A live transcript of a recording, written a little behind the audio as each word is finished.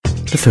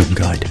The Film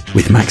Guide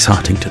with Max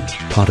Hartington,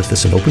 part of the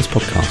St Albans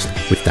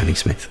podcast with Danny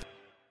Smith.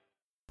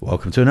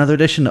 Welcome to another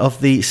edition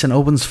of the St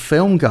Albans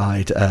Film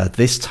Guide,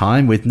 this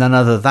time with none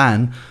other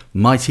than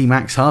mighty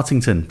Max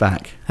Hartington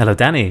back. Hello,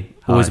 Danny.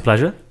 Always a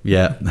pleasure.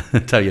 Yeah,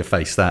 tell your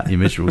face that, you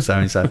miserable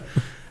so-and-so.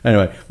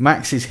 Anyway,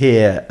 Max is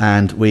here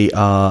and we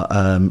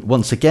are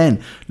once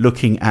again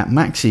looking at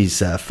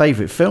Max's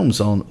favourite films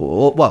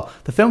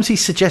the films he's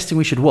suggesting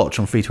we should watch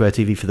on free-to-air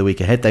TV for the week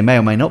ahead. They may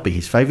or may not be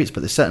his favourites,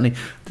 but this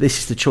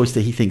is the choice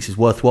that he thinks is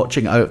worth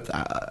watching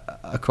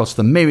across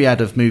the myriad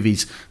of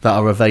movies that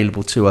are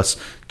available to us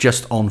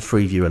just on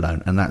Freeview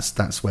alone. And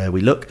that's where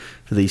we look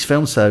for these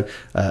films, so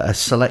a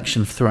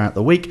selection throughout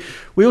the week.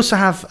 We also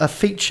have a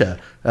feature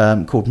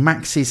called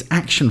Max's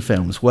Action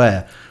Films,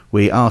 where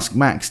we ask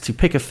Max to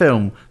pick a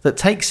film that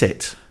takes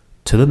it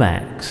to the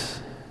max.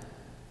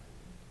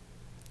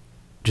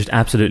 Just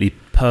absolutely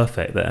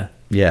perfect there.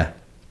 Yeah.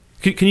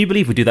 Can you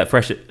believe we do that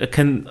fresh?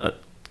 Can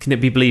it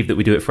be believed that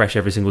we do it fresh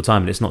every single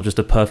time and it's not just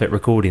a perfect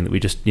recording that we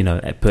just,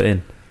 put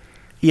in?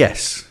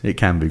 Yes, it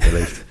can be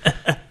believed.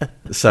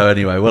 So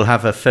anyway, we'll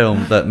have a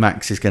film that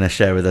Max is going to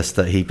share with us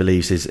that he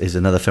believes is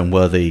another film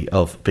worthy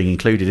of being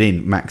included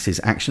in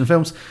Max's Action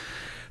Films.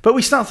 But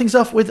we start things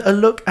off with a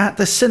look at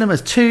the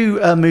cinemas.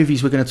 Two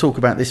movies we're going to talk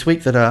about this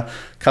week that are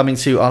coming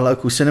to our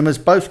local cinemas,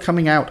 both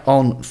coming out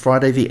on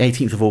Friday the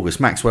 18th of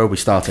August. Max, where are we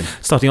starting?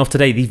 Starting off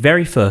today, the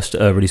very first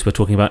release we're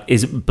talking about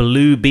is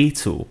Blue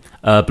Beetle.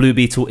 Blue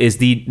Beetle is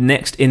the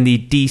next in the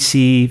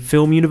DC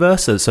film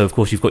universe. So, of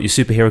course, you've got your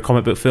superhero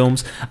comic book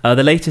films.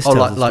 The latest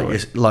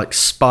like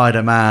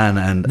Spider-Man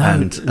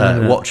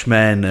and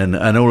Watchmen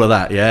and all of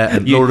that, yeah?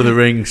 And Lord of the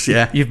Rings,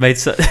 yeah? You've made...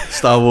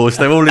 Star Wars,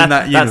 they're all in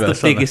that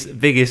universe. That's the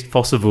biggest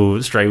possible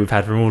stray we've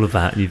had from all of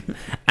that. You've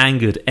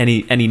angered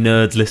any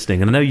nerds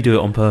listening, and I know you do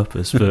it on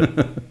purpose, but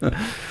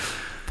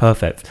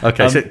perfect.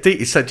 Okay,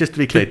 so just to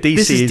be clear, DC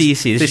this is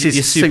DC. This is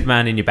your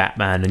Superman and your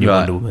Batman and your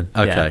Wonder Woman.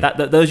 Okay,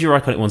 yeah, those are your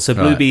iconic ones. So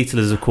Blue Beetle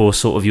is, of course,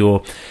 sort of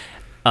your.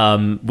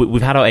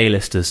 We've had our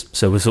A-listers,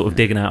 so we're sort of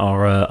digging out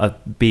our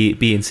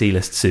B and C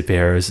list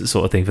superheroes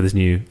sort of thing for this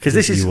new. Because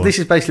this is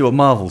basically what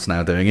Marvel's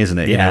now doing, isn't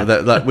it?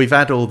 Yeah. We've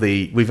had all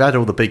the big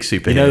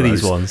superheroes.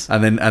 These ones,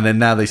 and then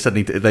now they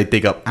suddenly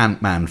dig up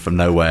Ant-Man from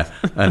nowhere,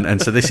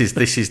 and so this is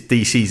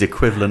DC's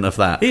equivalent of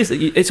that.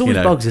 It's always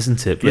bugs,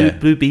 isn't it?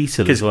 Blue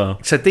Beetle as well.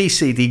 So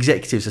DC, the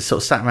executives are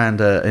sort of sat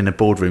around in a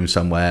boardroom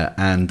somewhere,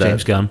 and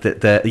James Gunn.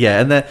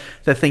 They're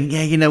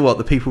thinking, you know what,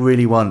 the people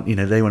really want.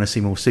 They want to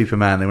see more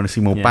Superman, they want to see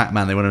more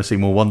Batman. They want to see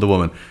more Wonder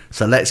Woman.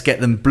 So let's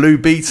get them Blue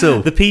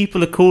Beetle. The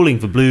people are calling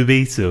for Blue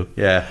Beetle.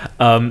 Yeah.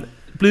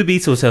 Blue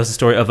Beetle tells the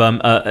story of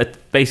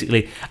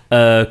basically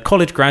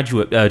college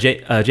graduate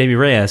Jamie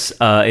Reyes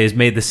is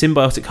made the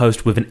symbiotic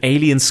host with an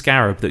alien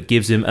scarab that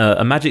gives him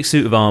a magic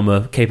suit of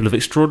armor capable of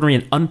extraordinary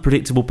and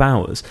unpredictable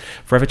powers,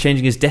 forever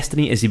changing his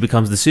destiny as he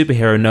becomes the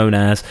superhero known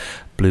as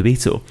Blue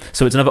Beetle.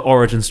 So it's another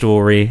origin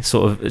story,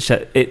 sort of.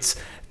 It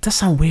does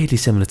sound weirdly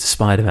similar to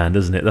Spider-Man,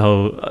 doesn't it?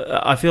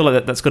 I feel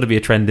like that's got to be a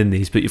trend in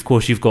these. But of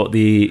course, you've got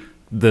the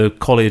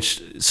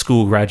college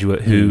school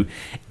graduate who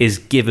is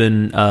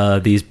given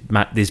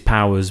these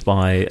powers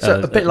by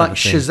a bit like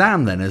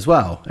Shazam then as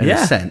well in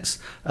a sense.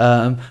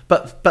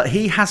 But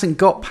he hasn't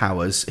got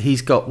powers.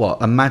 He's got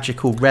a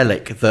magical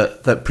relic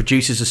that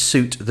produces a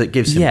suit that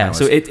gives him powers.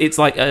 So it's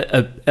like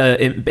it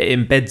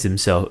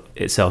embeds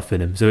itself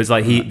in him. So it's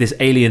like this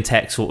alien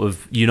tech sort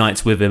of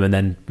unites with him and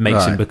then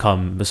makes him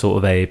become a sort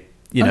of a.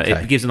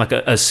 It gives him like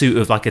a suit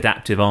of like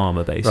adaptive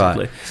armor,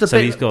 basically. Right.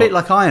 It's a bit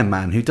like Iron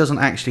Man, who doesn't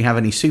actually have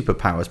any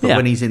superpowers, but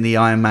when he's in the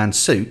Iron Man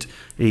suit,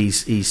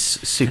 he's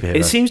superhero.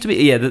 It seems to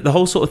be, the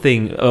whole sort of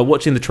thing.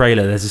 Watching the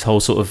trailer, there's this whole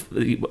sort of.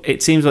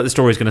 It seems like the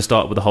story is going to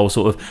start with the whole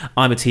sort of.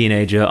 I'm a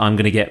teenager. I'm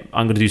going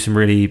to do some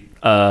really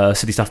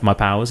silly stuff with my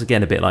powers.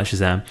 Again, a bit like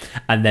Shazam,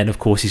 and then of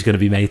course he's going to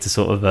be made to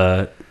sort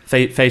of.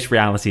 Face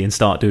reality and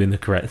start doing the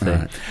correct thing.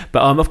 Right.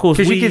 But of course,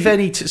 if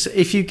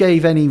you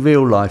gave any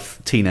real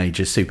life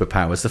teenagers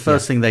superpowers, the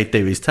first thing they'd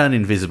do is turn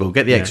invisible,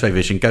 get the X-ray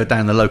vision, go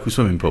down the local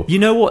swimming pool. You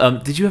know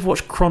what? Did you ever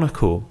watch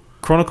Chronicle?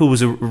 Chronicle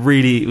was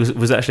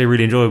actually a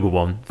really enjoyable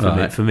one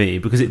for me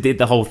because it did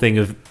the whole thing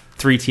of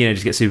 3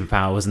 teenagers get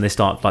superpowers and they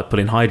start like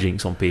pulling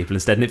hijinks on people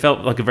instead, and it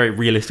felt like a very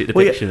realistic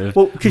depiction of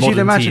modern because you'd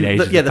imagine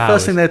teenagers. The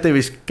first thing they'll do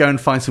is go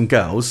and find some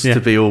girls to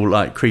be all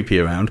like creepy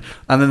around,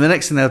 and then the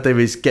next thing they'll do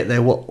is get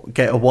a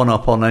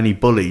one-up on any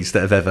bullies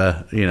that have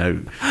ever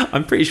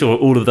I'm pretty sure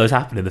all of those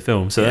happen in the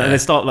film. So and they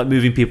start like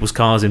moving people's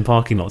cars in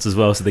parking lots as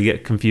well, so they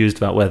get confused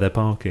about where they're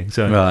parking.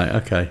 So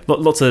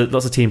lots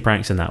of teen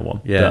pranks in that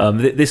one. Yeah,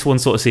 but, this one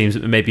sort of seems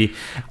maybe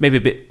a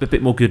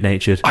bit more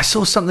good-natured. I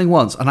saw something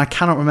once, and I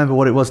cannot remember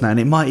what it was now, and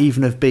it might even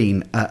have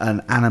been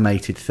an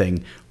animated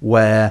thing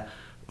where,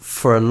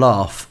 for a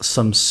laugh,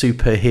 some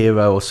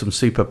superhero or some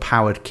super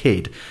powered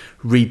kid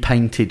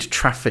repainted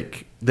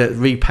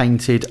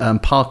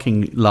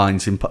parking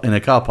lines in a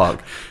car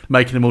park,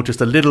 making them all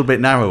just a little bit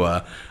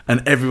narrower,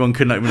 and everyone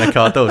couldn't open their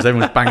car doors.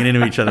 Everyone's banging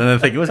into each other and they're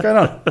thinking, what's going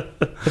on?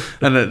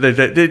 And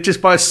they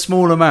just by a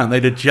small amount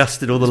they'd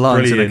adjusted all the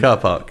lines in the car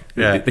park.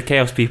 Yeah. The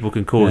chaos people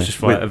can cause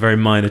just by a very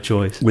minor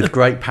choice. With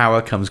great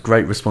power comes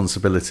great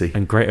responsibility.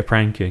 And greater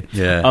pranking.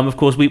 Yeah. Of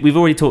course, we've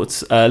already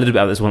talked a little bit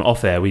about this one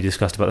off air. We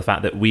discussed about the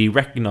fact that we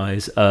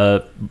recognise,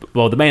 the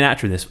main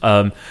actor in this,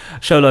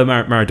 Sholo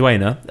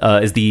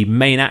Mariduena, is the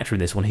main actor in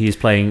this one. He is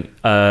playing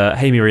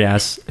Jaime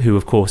Riaz, who,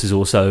 of course, is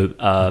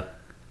also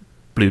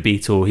Blue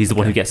Beetle. He's the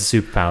one who gets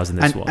the superpowers in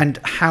this one. And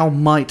how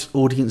might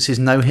audiences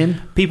know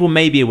him? People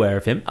may be aware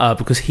of him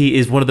because he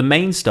is one of the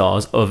main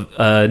stars of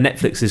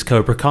Netflix's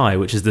Cobra Kai,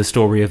 which is the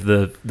story of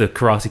the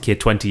Karate Kid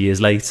 20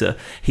 years later.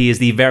 He is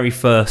the very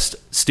first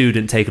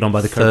student taken on by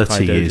the Cobra Kai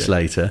 30 years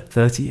later.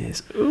 30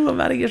 years. Ooh, I'm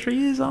adding extra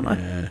years, aren't I?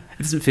 Yeah.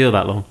 It doesn't feel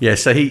that long. Yeah,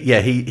 so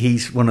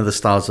he's one of the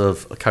stars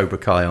of Cobra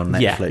Kai on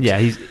Netflix. Yeah,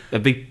 he's a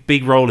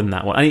big role in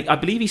that one. And I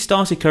believe he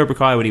started Cobra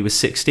Kai when he was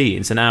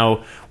 16, so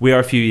now we are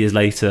a few years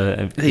later.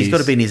 And he's got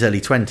to be in his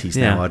early 20s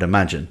now, I'd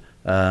imagine.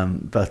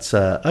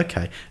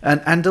 Okay.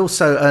 And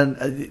also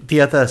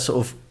the other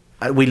sort of,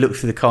 we looked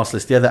through the cast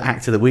list, the other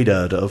actor that we'd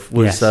heard of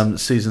was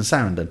Susan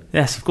Sarandon.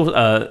 Yes, of course.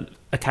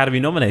 Academy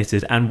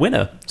nominated and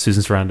winner,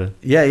 Susan Sarandon.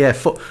 Yeah.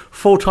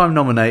 Four-time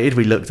nominated,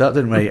 we looked up,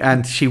 didn't we?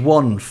 And she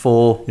won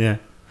for... Yeah.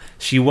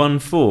 She won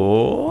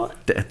for...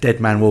 Dead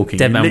Man Walking.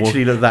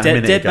 Literally looked that a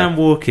minute Dead ago. Man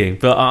Walking.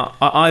 But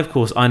I, of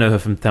course, I know her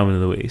from Thelma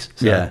and Louise.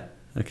 So. Yeah.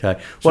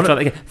 Okay.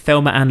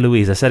 Thelma and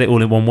Louise. I said it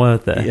all in one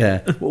word there.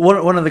 Yeah.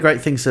 One of the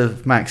great things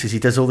of Max is he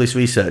does all this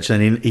research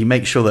and he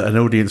makes sure that an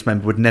audience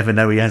member would never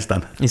know he has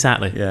done.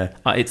 Exactly. Yeah.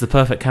 It's the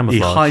perfect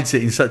camouflage. He hides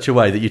it in such a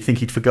way that you'd think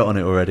he'd forgotten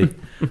it already.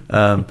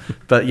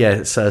 But yeah,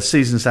 it's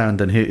Susan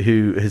Sarandon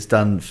who has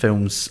done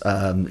films.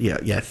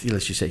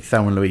 Let's just say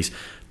Thelma and Louise.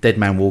 Dead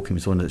Man Walking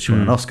was the one that she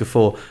won an Oscar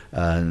for.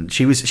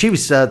 She was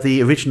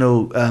the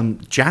original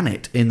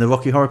Janet in the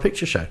Rocky Horror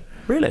Picture Show.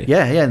 Really?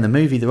 Yeah. In the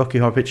movie The Rocky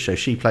Horror Picture Show,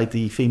 she played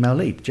the female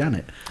lead,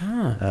 Janet.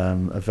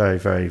 A very,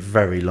 very,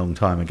 very long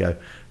time ago.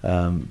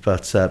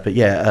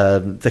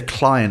 The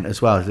Client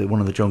as well,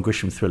 one of the John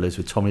Grisham thrillers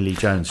with Tommy Lee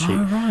Jones.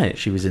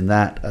 She was in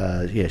that.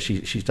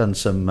 She's done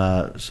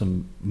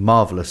some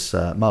marvelous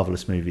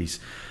movies.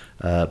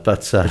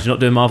 But she's not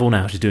doing Marvel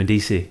now. She's doing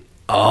DC.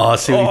 Oh,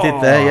 see what you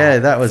did there? Yeah,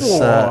 that was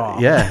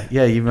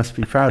you must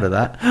be proud of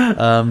that.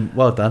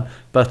 Well done.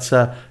 But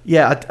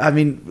I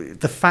mean,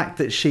 the fact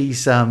that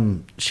she's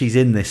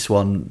in this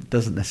one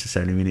doesn't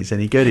necessarily mean it's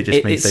any good. It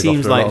just means they've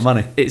offered a lot of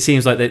money. It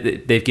seems like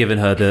they've given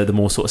her the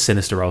more sort of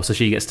sinister role, so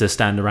she gets to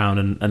stand around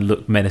and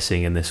look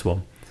menacing in this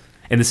one.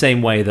 In the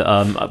same way that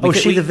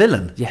is she the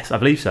villain? Yes, I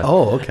believe so.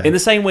 Oh, okay. In the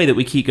same way that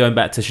we keep going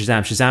back to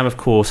Shazam. Shazam, of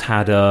course,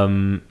 had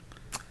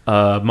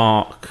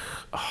Mark.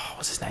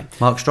 What's his name?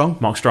 Mark Strong.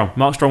 Mark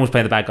Strong was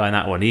playing the bad guy in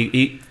that one.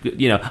 He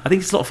I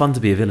think it's a lot of fun to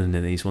be a villain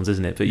in these ones,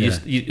 isn't it? But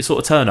you sort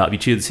of turn up, you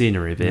chew the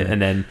scenery a bit,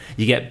 and then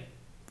you get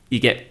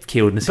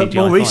killed in a CGI But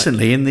more fight.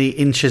 recently,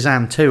 in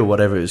Shazam 2 or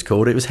whatever it was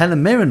called, it was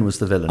Helen Mirren was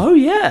the villain. Oh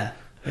yeah.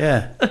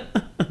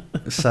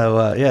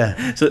 So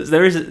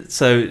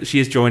So she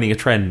is joining a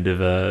trend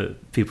of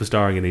people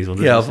starring in these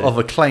ones. Yeah, of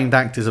acclaimed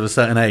actors of a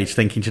certain age,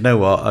 thinking, do you know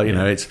what?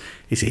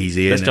 It's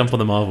easy. Let's jump on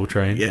the Marvel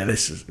train. Yeah,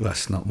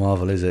 that's not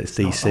Marvel, is it? It's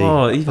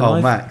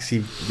DC. Max,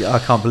 I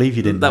can't believe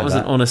you didn't. That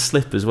wasn't on a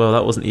slip as well.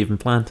 That wasn't even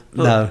planned.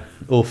 No,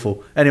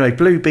 awful. Anyway,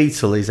 Blue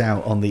Beetle is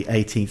out on the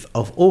 18th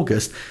of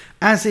August.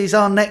 As is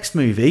our next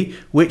movie,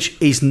 which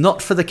is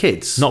not for the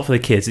kids. Not for the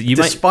kids.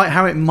 Despite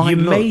how it might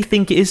look. You may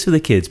think it is for the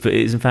kids, but it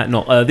is in fact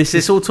not. This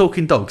is all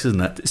talking dogs, isn't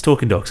it? It's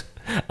talking dogs.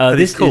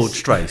 This is called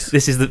Strays.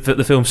 This is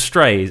the film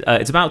Strays.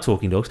 It's about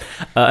talking dogs.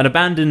 An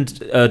abandoned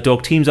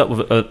dog teams up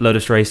with a load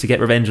of strays to get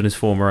revenge on his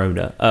former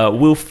owner.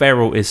 Will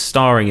Ferrell is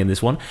starring in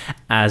this one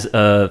as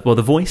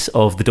the voice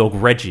of the dog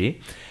Reggie,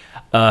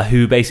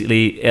 who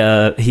basically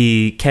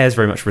he cares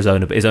very much for his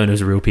owner, but his owner is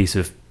a real piece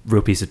of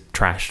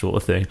trash sort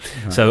of thing.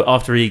 Right. So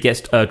after he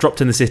gets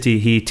dropped in the city,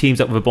 he teams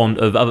up with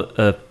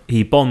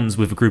he bonds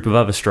with a group of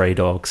other stray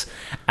dogs,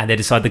 and they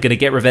decide they're going to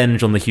get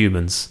revenge on the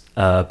humans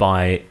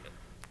by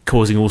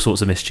causing all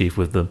sorts of mischief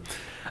with them.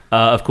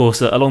 Of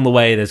course, along the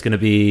way, there's going to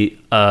be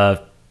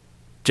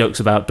jokes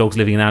about dogs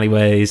living in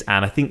alleyways,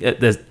 and I think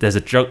there's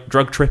a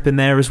drug trip in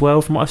there as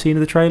well, from what I've seen in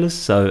the trailers.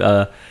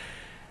 So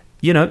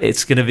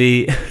it's going to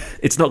be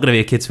it's not going to be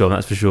a kids film,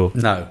 that's for sure.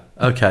 No.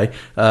 Okay.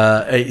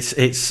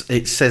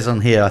 It says on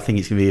here, I think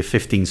it's going to be a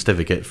 15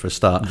 certificate for a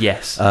start.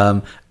 Yes.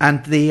 And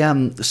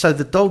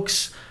the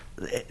dogs,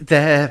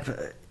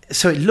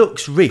 so it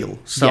looks real.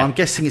 So I'm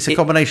guessing it's a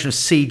combination of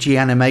CG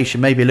animation,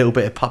 maybe a little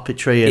bit of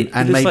puppetry,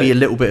 and maybe a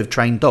little bit of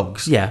trained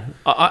dogs. Yeah.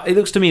 It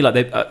looks to me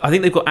like I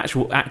think they've got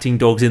actual acting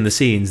dogs in the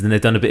scenes, and then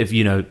they've done a bit of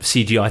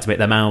CGI to make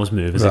their mouths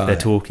move as if they're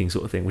talking,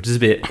 sort of thing, which is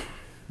a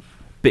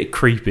bit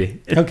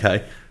creepy.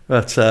 Okay.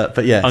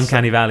 But yeah,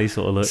 Uncanny Valley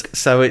sort of look.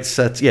 So it's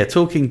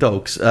talking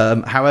dogs.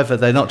 However,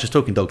 they're not just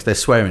talking dogs; they're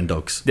swearing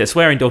dogs. They're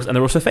swearing dogs, and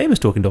they're also famous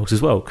talking dogs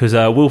as well. Because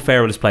Will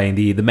Ferrell is playing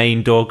the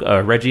main dog,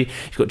 Reggie.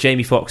 You've got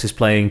Jamie Foxx is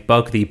playing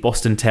Bug, the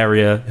Boston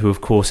Terrier, who of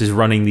course is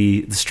running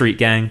the street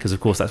gang. Because of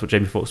course that's what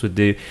Jamie Foxx would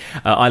do.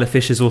 Isla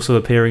Fisher is also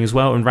appearing as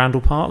well, and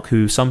Randall Park,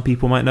 who some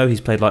people might know.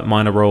 He's played like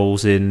minor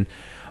roles in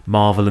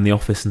Marvel and The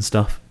Office and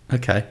stuff.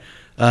 Okay.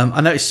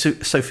 I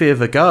noticed Sofia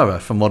Vergara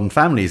from Modern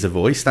Family is a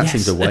voice. That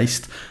seems a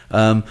waste.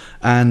 But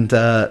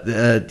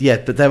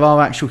there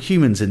are actual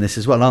humans in this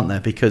as well, aren't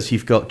there? Because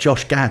you've got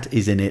Josh Gad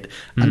is in it,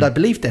 and I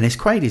believe Dennis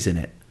Quaid is in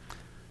it.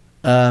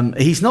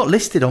 He's not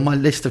listed on my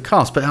list of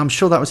cast, but I'm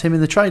sure that was him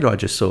in the trailer I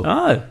just saw.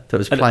 Oh, that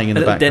was playing in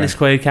the background. Dennis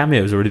Quaid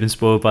cameo has already been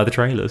spoiled by the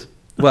trailers.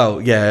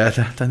 Well, yeah, I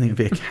don't think it'd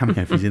be a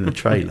cameo if he's in the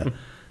trailer.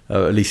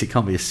 Or at least it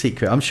can't be a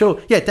secret. I'm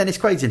sure. Yeah, Dennis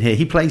Quaid's in here.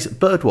 He plays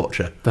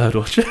Birdwatcher.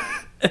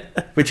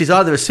 Which is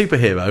either a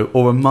superhero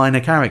or a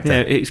minor character. Yeah,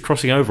 it's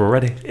crossing over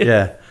already.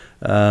 Yeah.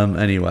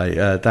 Anyway,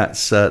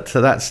 that's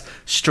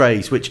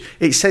Strays, which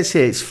it says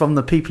here it's from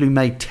the people who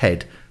made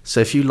Ted. So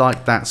if you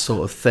like that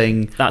sort of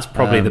thing, that's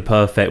probably the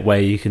perfect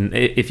way you can.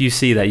 If you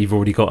see that, you've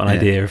already got an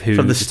idea of who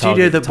from the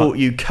studio that brought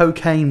you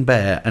Cocaine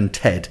Bear and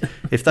Ted.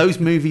 If those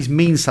movies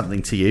mean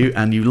something to you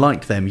and you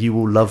like them, you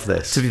will love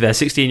this. To be fair,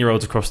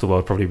 16-year-olds across the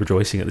world probably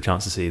rejoicing at the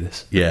chance to see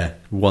this. Yeah,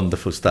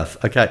 wonderful stuff.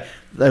 Okay,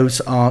 those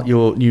are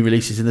your new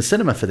releases in the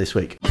cinema for this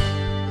week.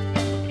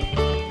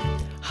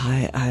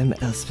 Hi, I'm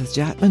Elspeth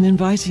Jackman,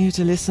 inviting you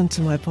to listen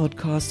to my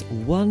podcast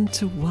One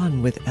to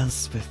One with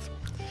Elspeth.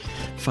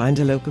 Find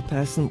a local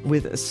person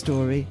with a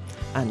story,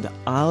 and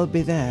I'll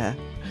be there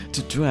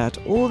to draw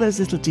out all those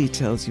little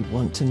details you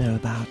want to know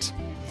about.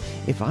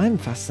 If I'm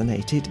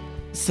fascinated,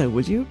 so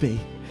will you be.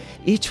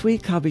 Each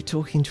week I'll be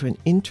talking to an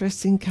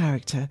interesting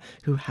character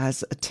who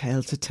has a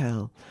tale to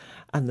tell.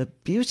 And the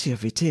beauty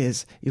of it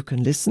is you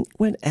can listen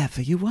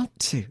whenever you want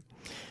to.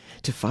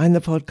 To find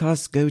the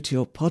podcast, go to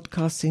your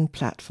podcasting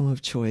platform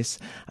of choice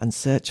and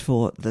search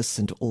for the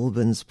St.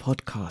 Albans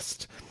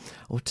Podcast.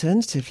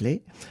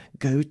 Alternatively,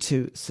 go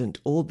to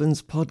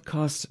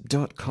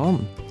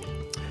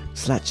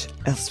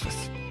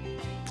stalbanspodcast.com/Elspeth.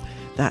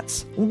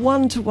 That's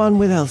One to One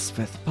with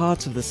Elspeth,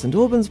 part of the St.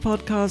 Albans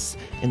Podcast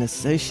in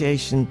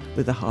association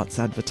with the Hearts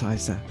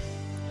Advertiser.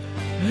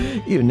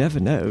 You never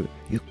know,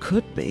 you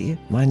could be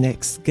my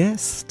next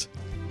guest.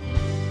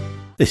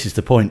 This is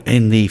the point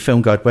in the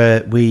film guide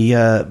where we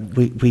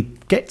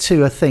get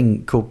to a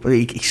thing called.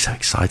 He's so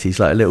excited. He's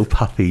like a little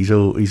puppy. He's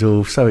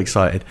all so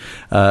excited.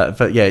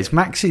 But yeah, it's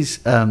Max's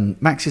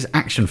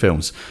action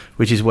films,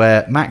 which is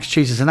where Max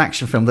chooses an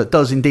action film that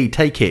does indeed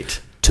take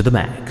it to the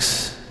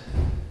max.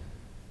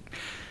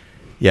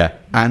 Yeah,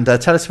 and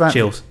tell us about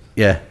chills.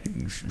 Yeah,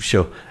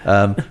 sure.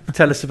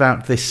 Tell us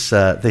about this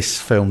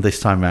film this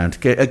time round,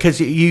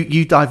 because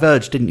you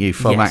diverged, didn't you,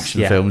 from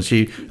action films?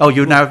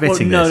 You're now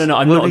admitting this. No,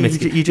 I'm not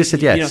admitting. You just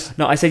said yes.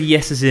 No, I said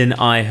yes as in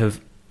I have.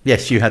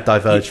 Yes, you had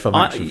diverged from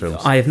action films.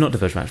 I have not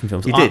diverged from action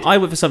films. You did. I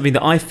went for something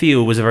that I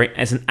feel was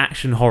as an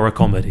action horror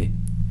comedy.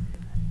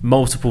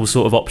 Multiple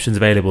sort of options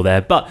available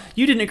there, but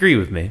you didn't agree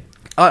with me.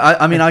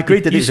 I mean, I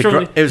agreed that it was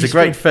a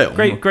great film.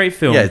 Great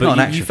film, yeah,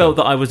 but you felt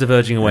that I was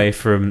diverging away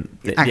from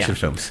action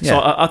films. Yeah.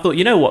 So I thought,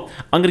 you know what?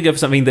 I'm going to go for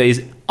something that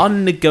is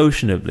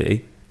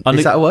unnegotiably...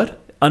 Is that a word?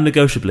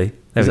 Unnegotiably.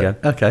 There we go.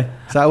 Okay.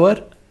 Is that a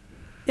word?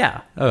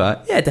 Yeah. All right.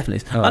 Yeah, it definitely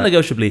is.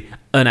 Unnegotiably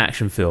an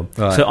action film.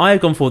 Right. So I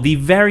have gone for the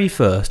very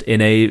first in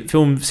a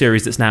film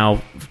series that's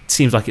now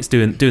seems like it's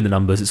doing the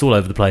numbers. It's all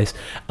over the place.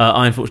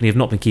 I unfortunately have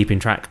not been keeping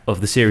track of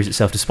the series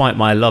itself, despite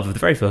my love of the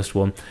very first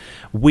one.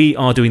 We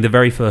are doing the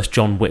very first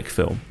John Wick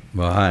film.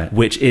 Right.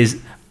 Which is,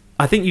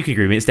 I think you can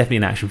agree with me, it's definitely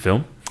an action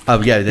film.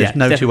 Oh yeah, there's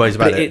no two ways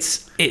about it.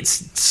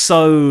 It's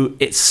so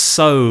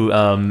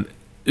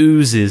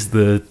oozes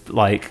the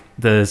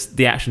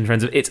action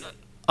trends. It's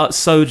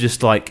so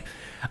just like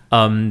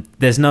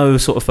there's no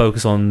sort of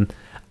focus on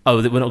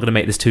we're not going to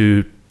make this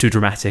too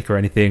dramatic or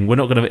anything. We're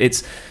not going to.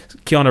 It's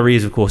Keanu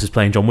Reeves, of course, is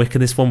playing John Wick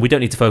in this one. We don't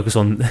need to focus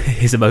on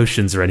his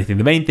emotions or anything.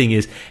 The main thing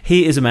is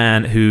he is a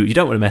man who you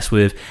don't want to mess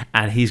with,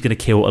 and he's going to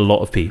kill a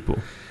lot of people.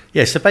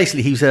 Yeah, so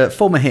basically he's a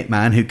former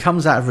hitman who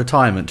comes out of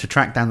retirement to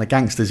track down the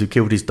gangsters who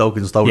killed his dog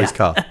and stole his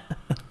car.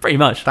 Pretty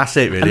much. That's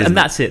it, really, and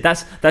that's it.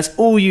 That's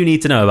all you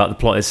need to know about the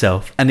plot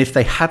itself. And if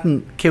they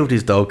hadn't killed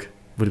his dog...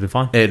 Would have been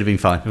fine. It would have been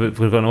fine. It would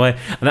have gone away.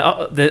 And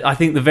I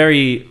think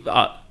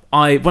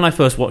when I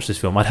first watched this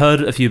film, I'd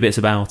heard a few bits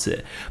about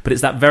it, but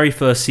it's that very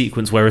first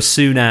sequence where as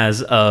soon as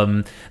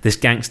this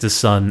gangster's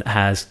son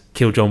has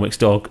killed John Wick's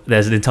dog,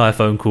 there's an entire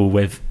phone call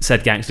with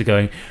said gangster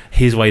going,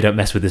 "Here's why you don't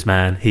mess with this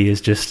man. He is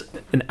just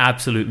an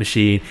absolute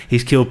machine.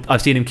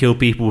 I've seen him kill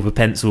people with a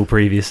pencil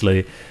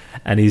previously,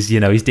 and he's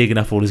digging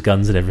up all his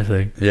guns and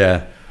everything."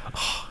 Yeah.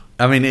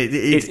 I mean,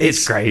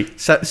 it's great.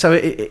 So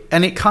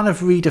it kind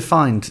of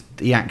redefined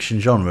the action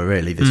genre,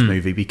 really. This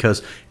movie,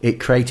 because it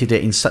created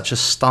it in such a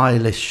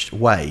stylish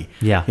way.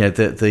 Yeah,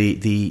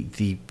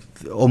 the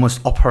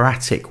almost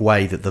operatic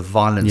way that the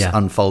violence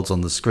unfolds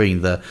on the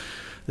screen. The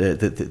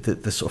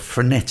sort of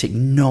frenetic,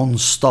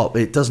 non-stop.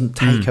 It doesn't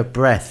take a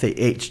breath.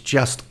 It's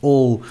just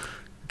all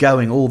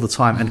going all the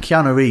time. And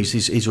Keanu Reeves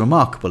is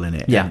remarkable in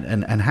it. Yeah,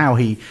 and how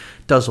he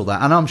does all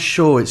that, and I'm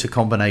sure it's a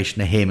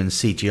combination of him and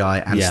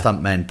CGI and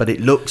stuntmen, but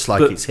it looks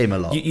like it's him a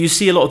lot. You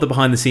see a lot of the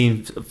behind the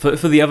scenes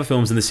for the other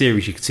films in the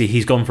series. You can see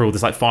he's gone through all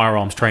this like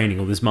firearms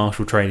training, all this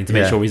martial training to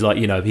make sure he's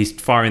he's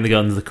firing the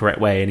guns the correct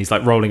way and he's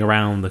like rolling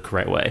around the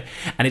correct way,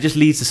 and it just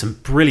leads to some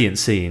brilliant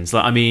scenes.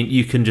 Like, I mean,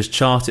 you can just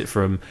chart it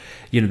from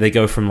they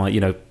go from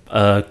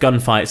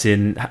gunfights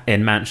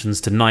in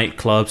mansions to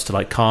nightclubs to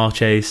like car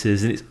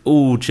chases, and it's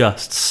all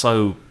just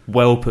so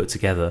well put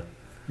together.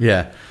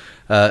 Yeah.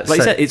 Like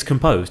you said, it's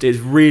composed. It's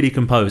really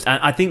composed,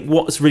 and I think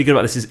what's really good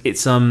about this is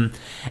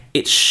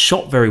it's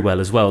shot very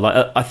well as well.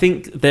 Like I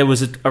think there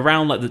was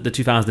around like the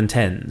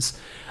 2010s.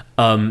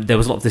 There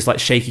was a lot of this like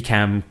shaky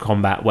cam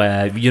combat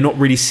where you're not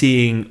really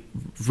seeing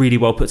really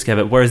well put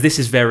together, whereas this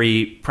is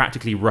very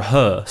practically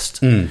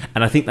rehearsed, and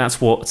I think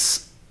that's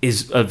what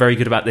is very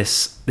good about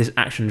this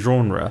action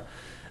genre.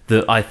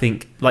 That I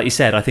think, like you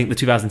said, I think the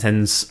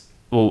 2010s.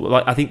 Well,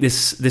 like I think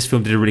this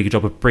film did a really good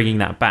job of bringing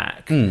that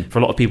back for a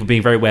lot of people,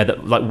 being very aware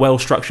that like well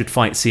structured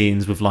fight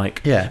scenes with like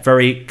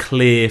very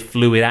clear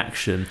fluid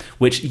action,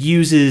 which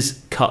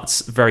uses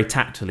cuts very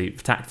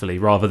tactfully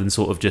rather than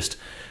sort of just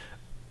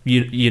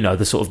you know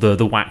the sort of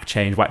the whack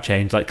change,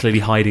 like clearly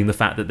hiding the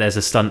fact that there's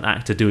a stunt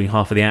actor doing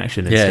half of the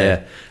action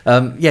instead.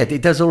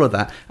 It does all of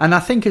that, and I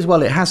think as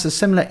well it has a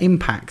similar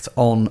impact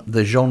on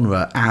the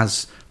genre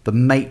as The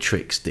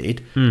Matrix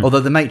did, although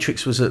The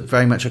Matrix was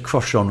very much a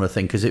cross-genre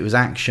thing because it was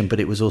action, but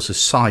it was also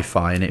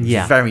sci-fi, and it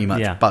was very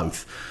much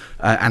both.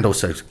 And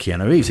also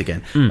Keanu Reeves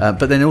again.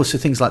 But then also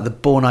things like The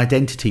Bourne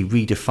Identity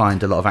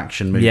redefined a lot of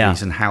action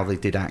movies and how they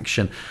did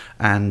action.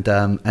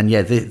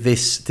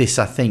 This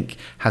I think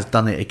has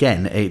done it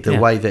again. The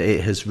way that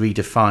it has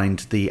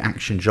redefined the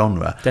action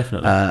genre.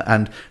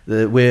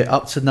 Definitely. We're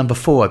up to number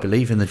 4, I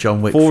believe, in the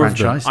John Wick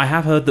franchise. I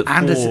have heard that.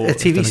 And a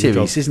TV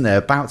series, isn't there,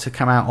 about to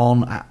come out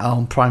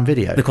on Prime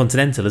Video? The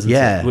Continental, isn't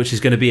it? Which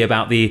is going to be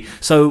about the.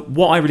 So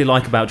what I really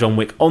like about John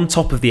Wick, on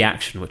top of the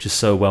action, which is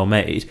so well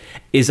made,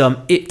 is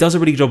it does a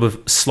really good job of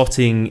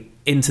slotting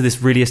into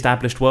this really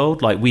established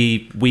world. Like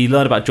we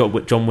learn about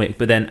John Wick,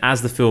 but then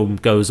as the film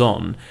goes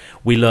on,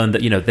 we learn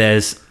that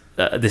there's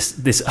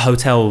this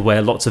hotel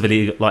where lots of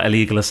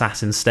illegal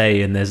assassins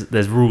stay, and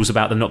there's rules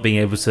about them not being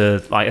able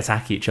to like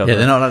attack each other. Yeah,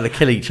 they're not allowed to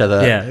kill each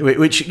other. Yeah,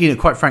 which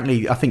quite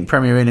frankly, I think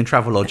Premier Inn and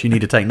Travelodge, you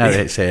need to take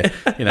notice here.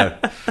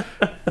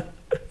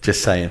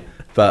 Just saying.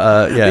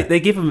 But they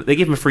give them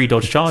a free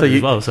Dodge Charger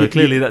as well. So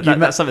clearly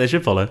that's something they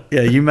should follow.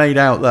 Yeah, you made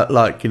out that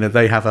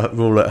they have a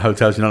rule at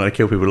hotels you're not going to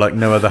kill people. Like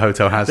no other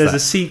hotel has. There's a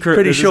secret.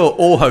 Pretty sure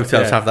all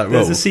hotels have that rule.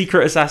 There's a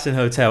secret assassin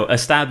hotel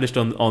established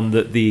on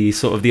the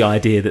sort of the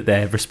idea that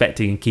they're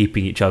respecting and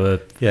keeping each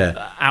other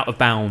out of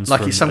bounds.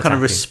 Like it's some kind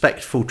of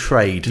respectful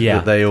trade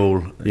that they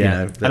all.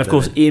 And of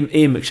course, Ian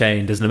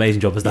McShane does an amazing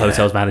job as the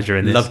hotel's manager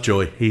in this.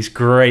 Lovejoy. He's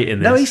great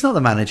in this. No, he's not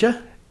the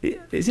manager.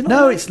 Is he not?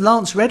 No, it's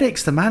Lance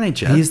Reddick's the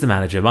manager. He's the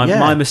manager.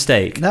 My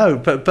mistake. No,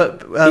 but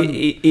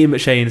Ian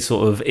McShane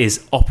sort of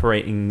is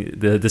operating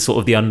the sort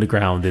of the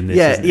underground in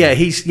this.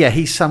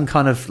 He's some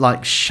kind of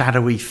like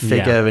shadowy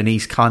figure, and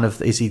he's kind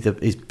of is he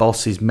his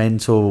boss, his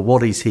mentor?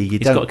 What is he? He's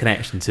got a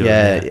connection to him.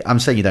 Yeah, I'm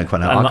saying you don't quite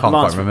know. I can't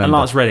quite remember. And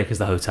Lance Reddick is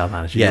the hotel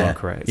manager. You are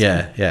correct.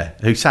 Yeah.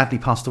 Who sadly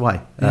passed away.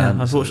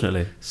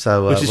 Unfortunately.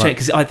 So which is a shame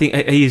because I think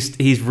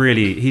he's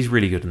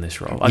really good in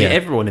this role. I mean,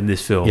 everyone in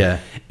this film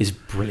is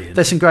brilliant.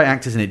 There's some great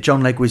actors in it.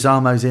 John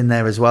Leguizamo's in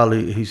there as well,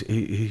 who's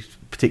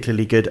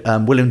particularly good.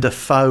 Willem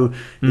Dafoe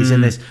is in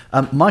this.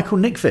 Michael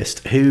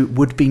Nyqvist, who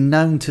would be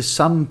known to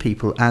some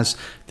people as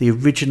the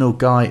original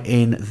guy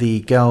in The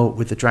Girl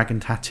with the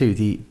Dragon Tattoo,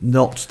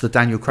 not the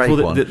Daniel Craig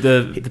one.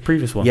 The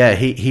previous one. Yeah,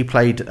 he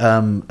played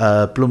Blum.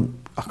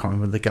 I can't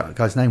remember what the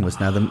guy's name was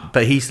now,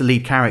 but he's the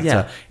lead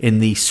character in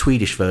the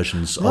Swedish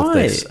versions of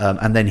this.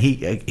 And then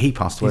he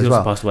passed away as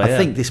well. I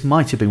think this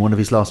might have been one of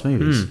his last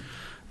movies.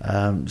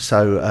 There's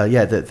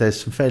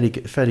some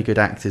fairly good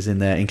actors in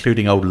there,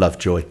 including old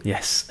Lovejoy.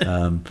 Yes.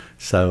 There you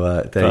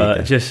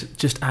go.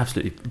 Just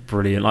absolutely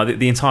brilliant. Like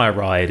the entire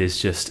ride is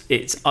just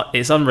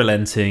it's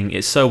unrelenting.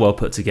 It's so well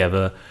put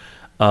together.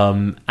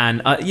 I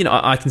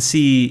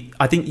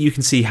think you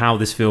can see how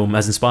this film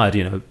has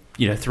inspired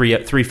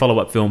three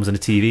follow-up films and a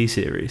TV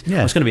series.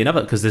 Yeah, it's going to be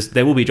another because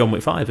there will be John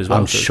Wick 5 as well.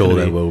 I'm sure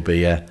there will be.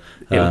 Yeah,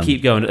 it will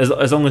keep going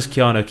as long as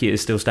Keanu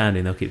is still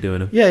standing. They'll keep doing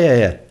them.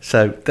 Yeah.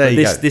 So you go.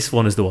 This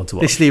one is the one to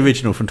watch. This is the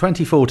original from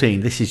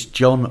 2014. This is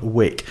John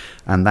Wick,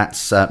 and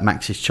that's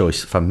Max's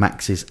choice for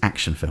Max's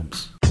action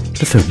films.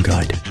 The Film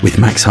Guide with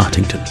Max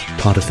Hartington,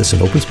 part of the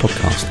St Albans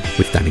podcast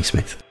with Danny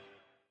Smith.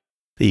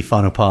 The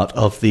final part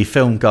of the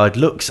Film Guide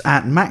looks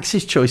at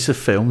Max's choice of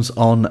films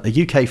on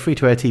UK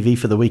free-to-air TV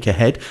for the week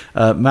ahead.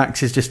 Max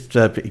has just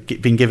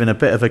been given a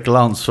bit of a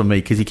glance from me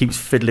because he keeps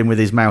fiddling with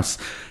his mouse.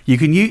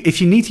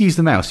 If you need to use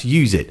the mouse,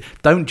 use it.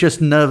 Don't just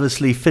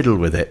nervously fiddle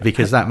with it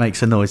because that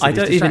makes a noise. I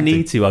don't even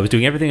need to. I was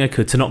doing everything I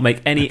could to not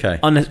make any...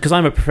 Because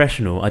I'm a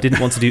professional, I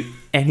didn't want to do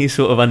any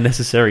sort of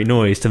unnecessary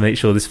noise to make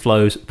sure this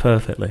flows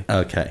perfectly.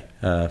 Okay.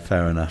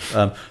 Fair enough.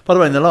 By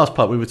the way, in the last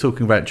part we were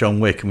talking about John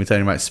Wick and we were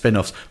talking about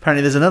spin-offs.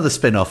 Apparently there's another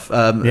spin-off,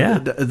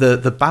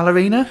 the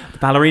Ballerina. The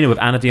Ballerina with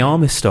Ana de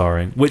Armas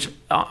starring, which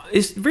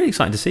is really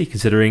exciting to see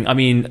considering, I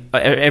mean,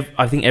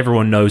 I think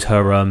everyone knows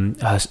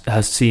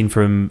her scene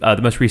from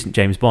the most recent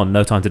James Bond,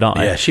 No Time to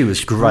Die. Yeah, she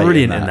was great.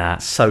 Brilliant in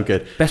that. So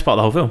good. Best part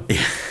of the whole film.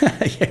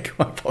 Yeah,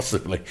 quite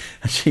possibly.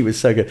 She was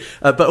so good.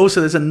 But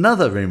also there's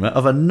another rumour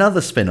of another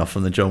spin-off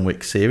from the John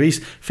Wick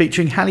series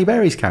featuring Halle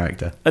Berry's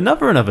character.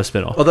 Another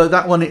spin-off. Although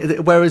that one...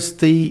 whereas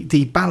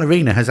the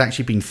ballerina has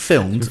actually been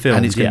filmed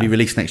and it's going to be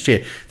released next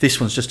year. This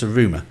one's just a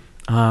rumour.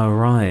 Oh,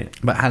 right.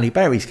 But Halle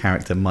Berry's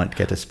character might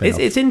get a spin-off.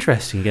 It's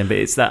interesting again, but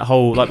it's that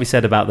whole, like we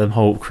said about them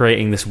whole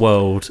creating this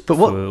world. But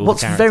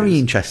what's very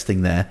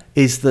interesting there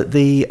is that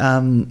the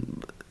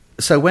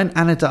so when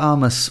Ana de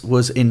Armas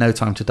was in No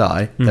Time to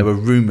Die, there were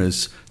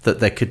rumours that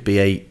there could be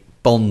a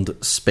Bond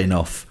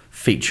spin-off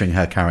featuring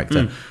her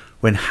character.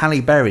 When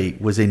Halle Berry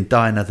was in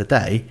Die Another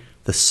Day,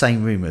 the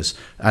same rumours,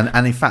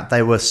 and in fact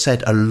they were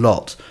said a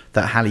lot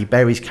that Halle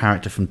Berry's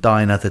character from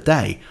Die Another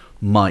Day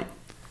might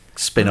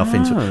spin off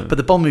into, but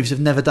the Bond movies have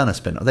never done a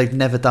spin off. They've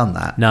never done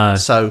that. No.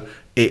 So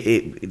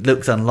it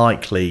looked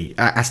unlikely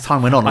as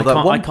time went on. Although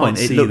at one point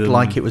it looked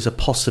like it was a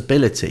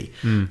possibility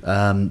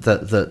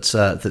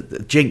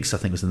that Jinx, I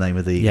think, was the name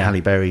of the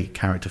Halle Berry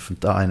character from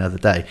Die Another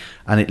Day,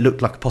 and it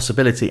looked like a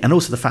possibility. And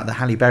also the fact that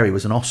Halle Berry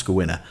was an Oscar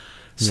winner.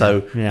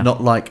 So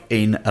not like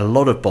in a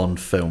lot of Bond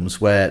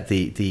films where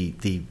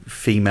the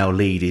female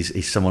lead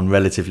is someone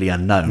relatively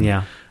unknown.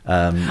 Yeah.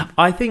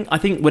 I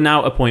think we're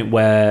now at a point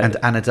where, and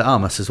Ana de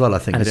Armas as well. I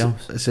think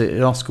is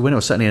an Oscar winner,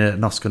 or certainly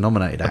an Oscar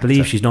nominated actor. I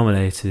believe she's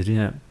nominated.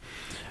 Yeah,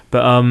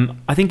 but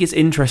I think it's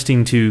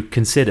interesting to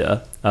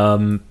consider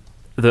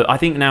that I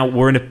think now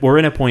we're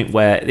in a point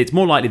where it's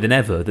more likely than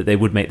ever that they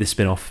would make this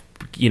spin-off.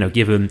 You know,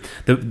 given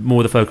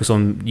the focus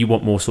on, you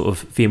want more sort of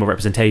female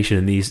representation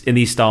in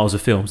these styles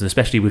of films, and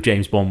especially with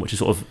James Bond, which is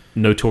sort of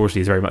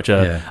notoriously is very much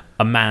a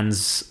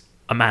man's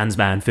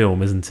man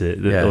film, isn't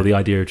it? Or the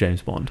idea of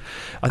James Bond.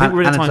 I think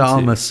we're in a time Ana de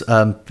Armas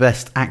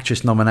Best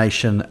Actress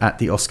nomination at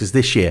the Oscars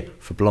this year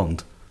for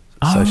Blonde.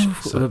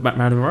 Marilyn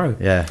Monroe.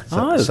 Yeah.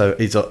 So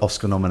he's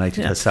Oscar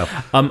nominated herself.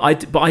 I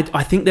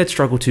think they'd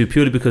struggle too,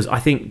 purely because I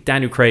think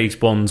Daniel Craig's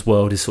Bond's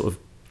world is sort of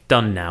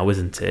done now,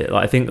 isn't it?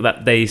 Like, I think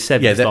that they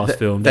said this last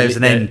film. There's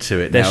an end to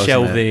it. They're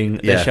shelving.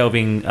 They're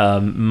shelving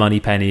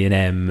Moneypenny and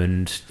M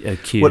and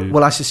Q.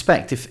 Well, I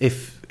suspect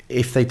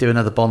if they do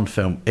another Bond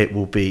film, they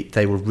will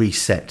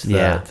reset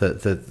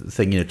the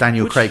thing. You know,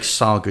 Daniel Craig's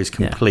saga is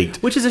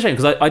complete, which is a shame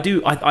because I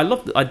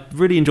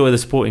really enjoy the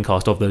supporting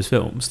cast of those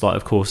films. Like,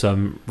 of course,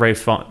 Ray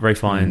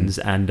Fiennes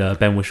and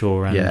Ben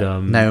Whishaw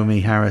and Naomi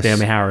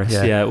Harris,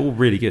 all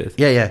really good.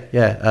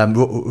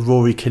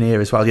 Rory Kinnear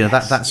as well. You know,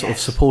 that sort of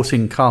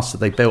supporting cast that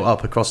they built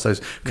up across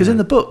those. Because in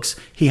the books,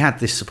 he had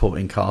this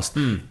supporting cast.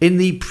 In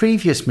the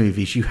previous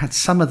movies, you had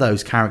some of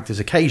those characters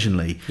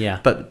occasionally,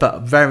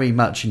 but very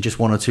much in just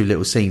one or two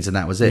little scenes. And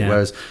that was it.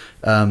 Whereas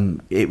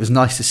it was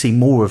nice to see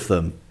more of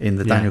them in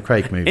the Daniel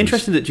Craig movies.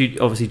 Interesting that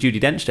obviously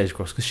Judi Dench stays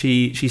across, because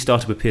she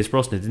started with Pierce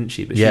Brosnan, didn't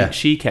she? But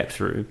she kept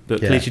through. But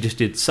clearly she just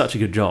did such a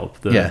good job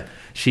that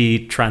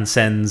she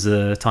transcends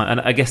time. And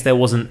I guess there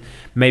wasn't,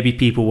 maybe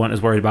people weren't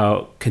as worried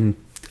about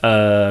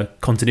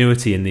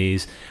continuity in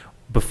these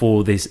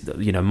before this.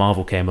 You know,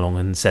 Marvel came along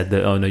and said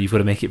that, oh no, you've got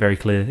to make it very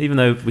clear. Even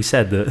though we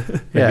said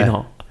that maybe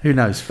not. Who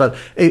knows? But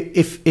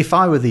if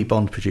I were the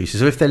Bond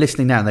producers, or if they're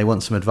listening now and they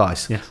want some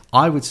advice,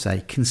 I would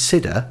say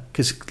consider,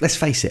 because let's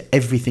face it,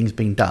 everything's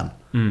been done.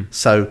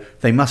 So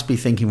they must be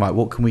thinking, right,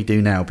 what can we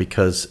do now,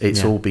 because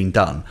it's all been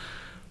done.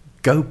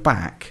 Go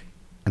back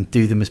and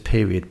do them as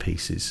period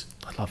pieces.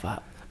 I love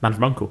that. Man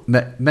from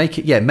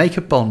U.N.C.L.E. Make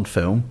a Bond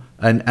film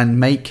and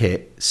make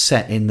it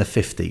set in the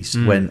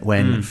 50s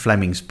when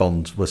Fleming's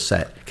Bond was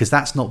set, because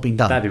that's not been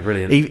done. That'd be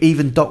brilliant.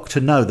 Even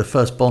Dr. No, the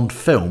first Bond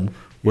film,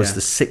 was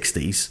the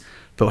 60s.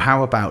 But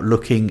how about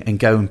looking and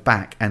going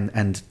back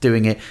and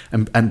doing it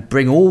and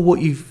bring all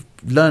what you've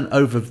learned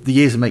over the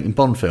years of making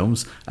Bond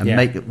films and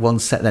make one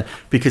set then?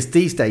 Because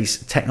these days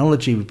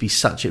technology would be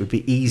such, it would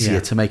be easier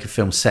to make a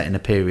film set in a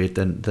period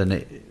than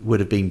it would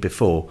have been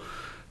before.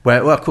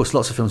 Well, of course,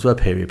 lots of films were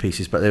period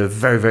pieces, but they were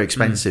very, very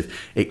expensive.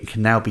 It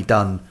can now be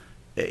done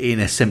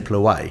in a simpler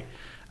way,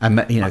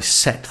 and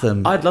set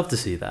them. I'd love to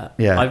see that.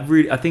 Yeah,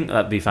 I think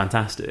that'd be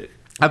fantastic.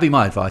 That'd be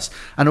my advice.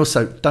 And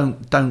also,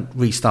 don't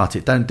restart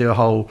it. Don't do a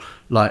whole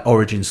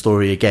origin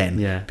story again.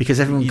 Yeah, because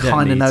everyone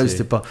kind of knows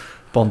the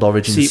Bond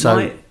origin. See, did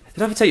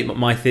I ever tell you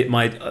my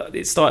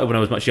it started when I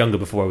was much younger,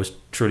 before I was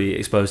truly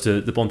exposed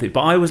to the Bond thing.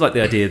 But I always liked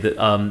the idea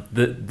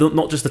that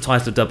not just the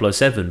title of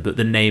 007, but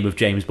the name of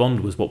James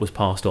Bond was what was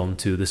passed on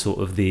to the sort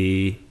of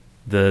the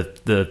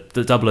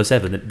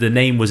 007. The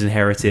name was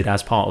inherited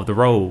as part of the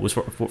role, was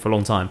for a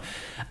long time.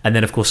 And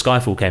then, of course,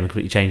 Skyfall came and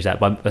completely changed that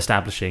by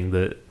establishing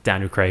that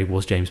Daniel Craig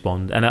was James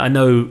Bond. And I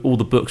know all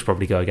the books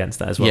probably go against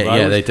that as well.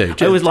 Yeah, they do.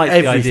 I always like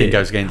everything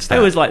goes against that. I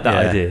always like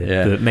that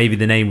idea that maybe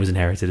the name was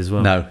inherited as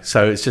well. No,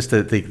 so it's just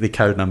the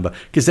code number.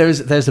 Because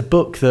there's a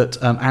book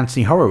that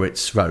Anthony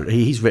Horowitz wrote.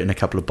 He's written a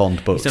couple of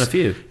Bond books. He's done a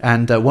few.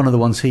 And one of the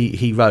ones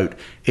he wrote,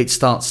 it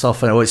starts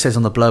off, or it says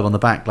on the blurb on the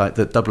back, like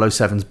that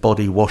 007's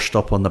body washed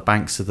up on the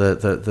banks of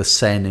the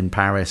Seine in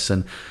Paris,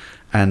 and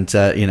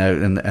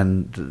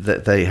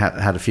that they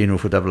had a funeral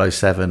for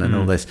 007 and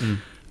all this.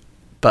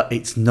 But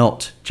it's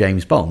not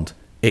James Bond.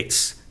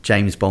 It's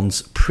James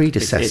Bond's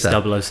predecessor.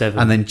 It's 007.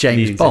 And then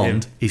James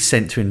Bond is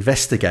sent to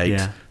investigate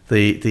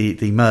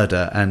the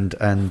murder. And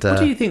what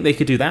do you think they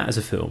could do that as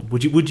a film?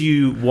 Would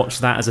you watch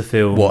that as a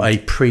film? What, a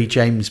pre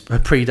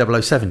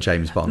 007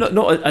 James Bond? Not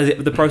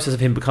the process of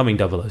him becoming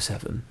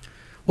 007.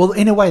 Well,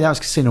 in a way, that was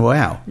Casino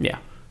Royale. Yeah.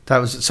 That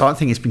was, so I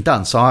think it's been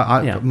done. So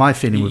my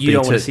feeling would be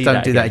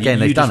don't do that again.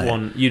 They've done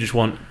it. You just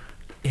want,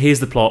 here's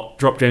the plot,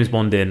 drop James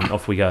Bond in,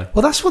 off we go.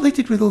 Well, that's what they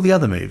did with all the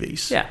other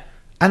movies. Yeah.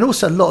 And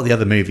also a lot of the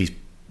other movies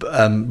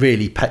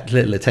really paid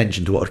little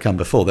attention to what had come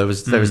before. There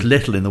was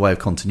little in the way of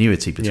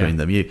continuity between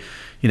them. You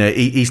know,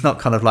 he's not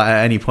kind of like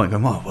at any point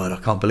going, oh, well, I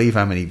can't believe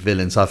how many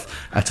villains I've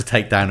had to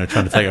take down and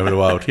trying to take over the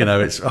world. You know,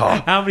 it's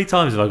how many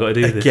times have I got to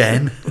do this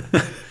again?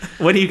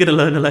 When are you going to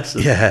learn a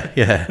lesson?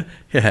 Yeah.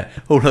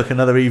 Oh, look,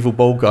 another evil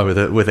bald guy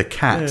with a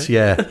cat.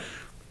 Yeah.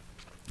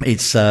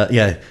 It's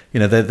you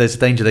know, there's a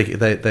danger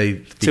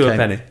they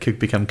could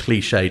become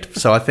cliched.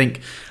 So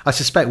I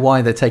suspect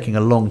why they're taking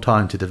a long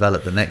time to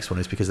develop the next one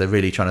is because they're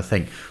really trying to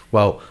think,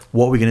 well,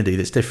 what are we going to do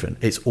that's different?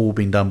 It's all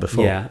been done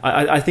before. Yeah,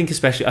 I think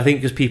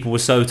because people were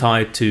so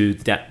tied to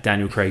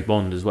Daniel Craig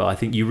Bond as well. I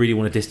think you really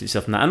want to distance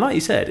yourself from that. And like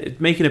you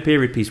said, making a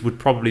period piece would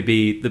probably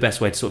be the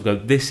best way to sort of go,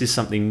 this is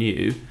something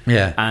new.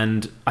 Yeah,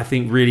 and I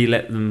think really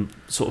let them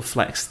sort of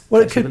flex.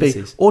 Well, it could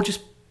be, or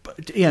just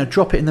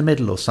drop it in the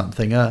middle or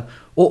something.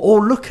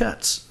 Or look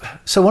at...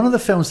 So one of the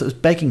films that was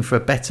begging for a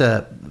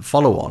better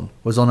follow-on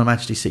was On Her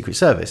Majesty's Secret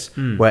Service,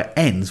 where it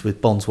ends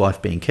with Bond's wife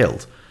being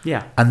killed.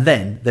 Yeah. And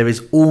then there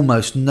is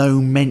almost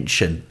no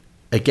mention,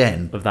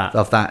 again,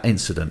 of that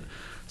incident.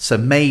 So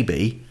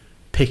maybe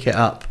pick it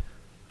up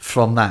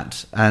from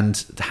that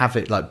and have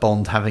it like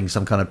Bond having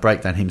some kind of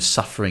breakdown, him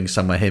suffering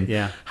somewhere, him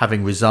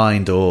having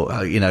resigned or,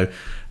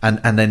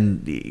 and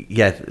then,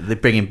 they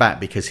bring him back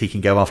because he can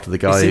go after the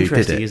guy who did it. It's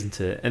interesting,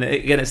 isn't it? And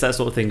again, it's that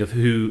sort of thing of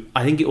who...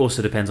 I think it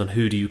also depends on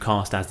who do you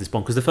cast as this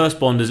Bond, because their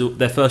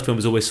first film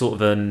is always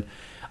sort of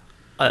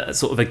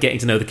a getting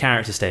to know the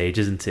character stage,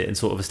 isn't it? And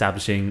sort of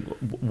establishing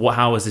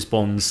how is this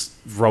Bond's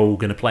role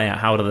going to play out?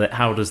 How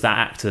does that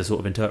actor sort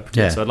of interpret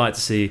it? So I'd like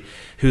to see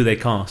who they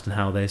cast and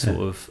how they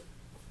sort of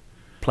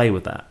play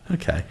with that.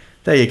 Okay,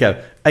 there you go.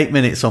 8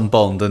 minutes on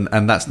Bond,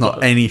 and that's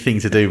not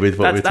anything to do with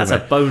what we're talking about.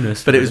 That's a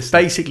bonus. But it was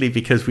basically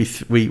because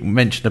we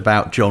mentioned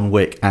about John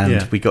Wick,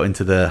 and we got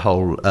into the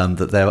whole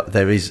that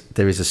there is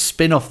a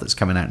spin-off that's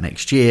coming out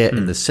next year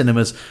in the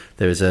cinemas.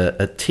 There is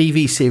a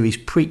TV series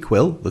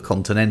prequel, The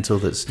Continental,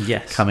 that's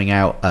coming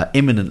out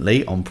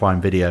imminently on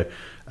Prime Video,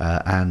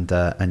 and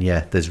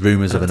there's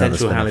rumours of another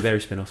potential Halle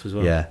Berry spin-off as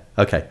well. Yeah,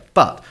 okay,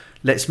 but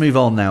let's move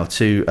on now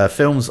to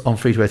films on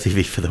free-to-air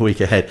TV for the week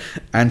ahead.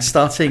 And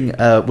starting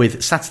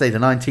with Saturday the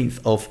 19th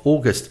of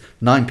August,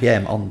 9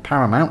 p.m. on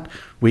Paramount,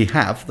 we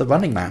have The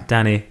Running Man.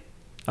 Danny,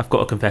 I've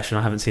got a confession.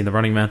 I haven't seen The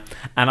Running Man.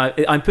 And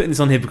I'm putting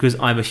this on here because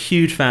I'm a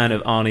huge fan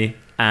of Arnie,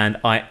 and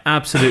I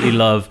absolutely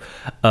love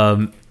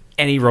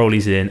any role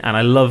he's in, and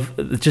I love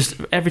just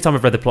every time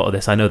I've read the plot of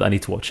this, I know that I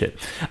need to watch it.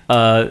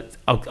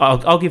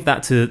 I'll give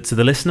that to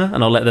the listener,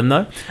 and I'll let them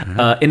know.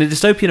 In a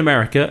dystopian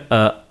America,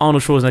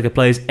 Arnold Schwarzenegger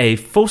plays a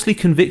falsely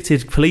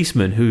convicted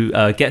policeman who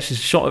gets his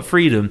shot at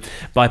freedom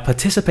by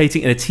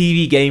participating in a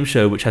TV game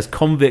show which has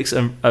convicts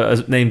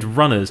named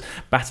runners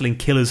battling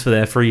killers for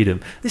their freedom.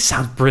 This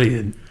sounds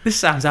brilliant. This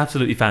sounds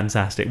absolutely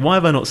fantastic. Why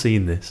have I not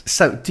seen this?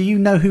 So, do you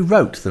know who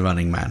wrote The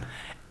Running Man?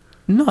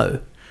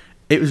 No.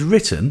 It was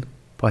written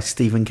by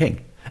Stephen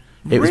King.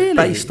 It was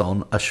based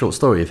on a short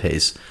story of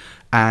his,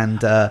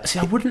 and see,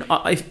 I would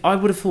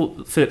have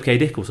thought Philip K.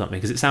 Dick or something,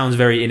 because it sounds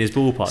very in his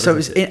ballpark. So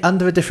it's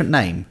under a different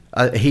name.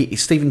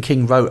 Stephen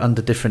King wrote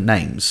under different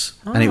names,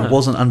 and it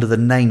wasn't under the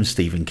name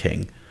Stephen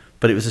King,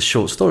 but it was a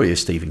short story of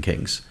Stephen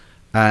King's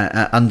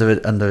under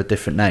a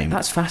different name.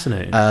 That's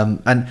fascinating.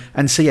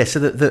 So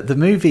the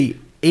movie,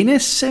 in a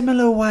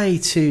similar way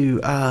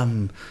to.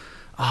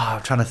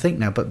 I'm trying to think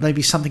now, but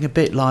maybe something a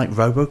bit like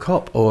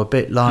RoboCop or a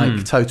bit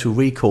like Total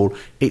Recall.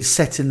 It's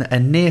set in a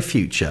near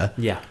future,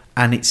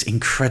 and it's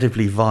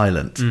incredibly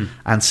violent,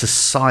 and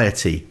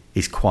society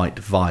is quite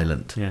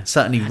violent. Yeah.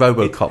 Certainly,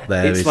 RoboCop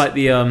it's like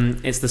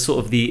it's the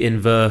sort of the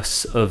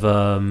inverse of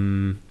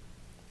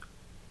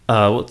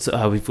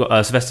we've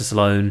got Sylvester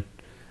Stallone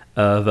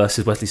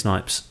versus Wesley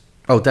Snipes.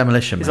 Oh,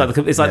 Demolition Man.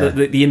 It's like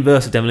the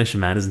inverse of Demolition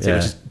Man, isn't it?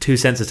 Which is too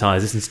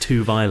sensitized. This is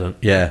too violent.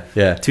 Yeah.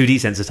 Too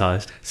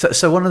desensitized.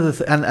 So one of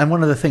the and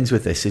one of the things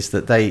with this is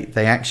that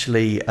they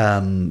actually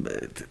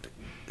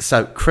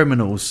so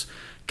criminals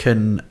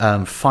can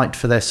fight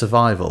for their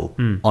survival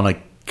on a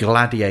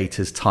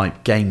gladiators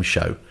type game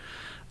show.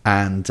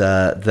 And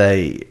and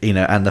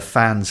the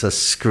fans are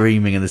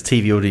screaming, and the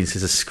TV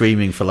audiences are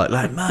screaming for like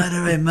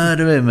murder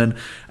him, and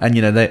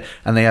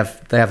they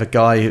have a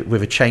guy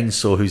with a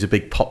chainsaw who's a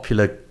big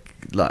popular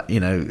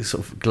sort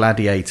of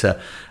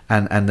gladiator,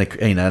 and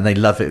they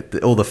love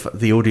it. All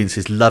the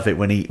audiences love it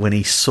when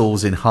he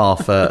saws in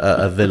half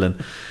a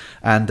villain,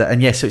 so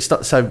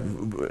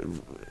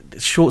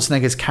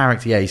Schwarzenegger's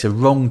character, he's a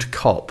wronged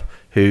cop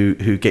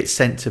who gets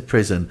sent to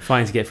prison,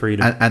 fighting to get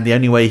freedom, and the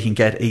only way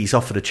he's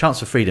offered a chance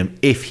for freedom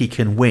if he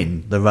can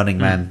win the Running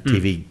Man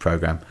TV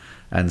program,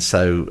 and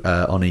so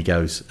on he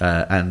goes,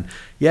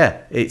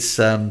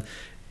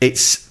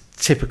 it's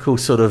typical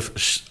sort of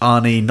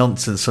Arnie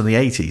nonsense from the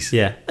 80s.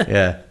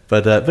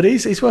 But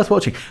it's worth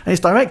watching, and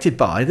it's directed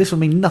by, this will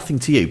mean nothing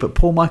to you, but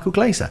Paul Michael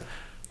Glaser,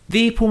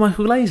 The Paul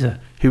Michael Glaser,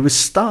 who was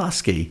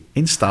Starsky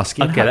in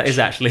Starsky and okay, Hutch. that is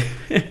actually.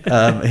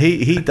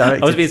 He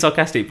directed. I was being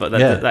sarcastic, but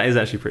that is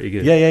actually pretty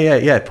good.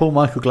 Yeah. Paul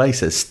Michael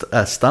Glaser,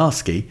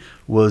 Starsky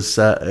was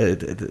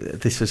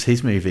this was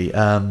his movie,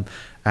 and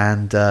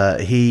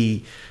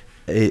he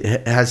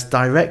has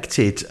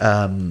directed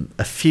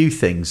a few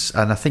things,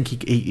 and I think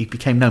he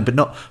became known, but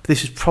not.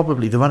 This is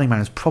probably The Running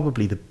Man is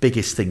probably the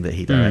biggest thing that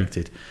he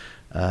directed.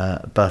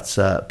 But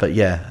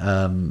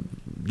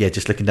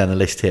just looking down the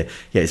list here,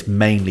 it's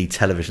mainly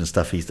television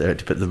stuff he's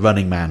directed. But The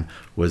Running Man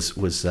was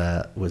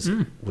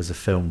a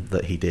film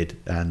that he did,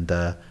 and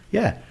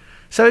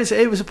so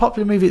it was a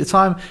popular movie at the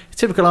time.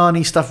 Typical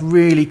Arnie stuff,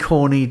 really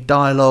corny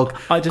dialogue,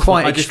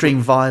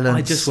 extreme violence.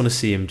 I just want to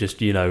see him just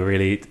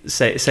really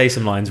say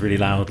some lines really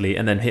loudly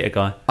and then hit a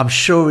guy. I'm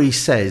sure he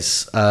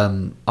says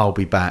 "I'll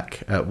be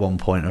back" at one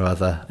point or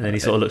other, and then he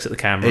sort of looks at the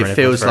camera. It and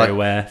feels very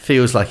aware.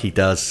 Feels like he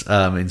does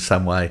in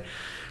some way.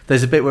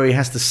 There's a bit where he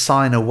has to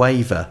sign a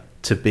waiver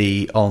to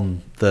be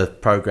on the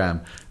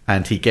program,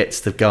 and he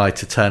gets the guy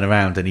to turn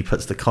around, and he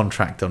puts the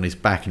contract on his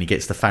back, and he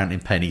gets the fountain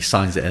pen, he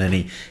signs it, and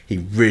then he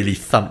really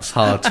thumps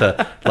hard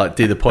to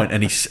do the point,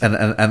 and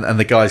and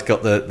the guy's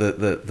got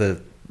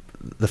the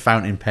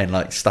fountain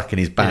pen stuck in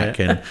his back,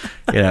 and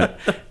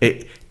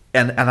it.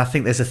 And I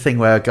think there's a thing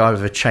where a guy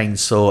with a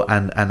chainsaw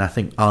and I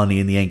think Arnie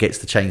in the end gets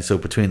the chainsaw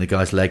between the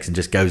guy's legs and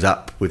just goes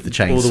up with the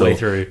chainsaw all the way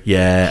through.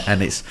 Yeah,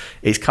 and it's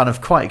kind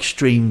of quite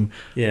extreme,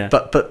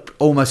 but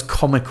almost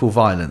comical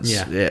violence.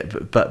 Yeah.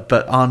 But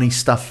Arnie's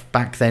stuff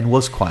back then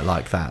was quite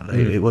like that.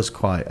 It was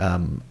quite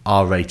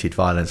R-rated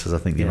violence, as I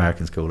think the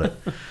Americans call it.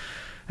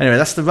 Anyway,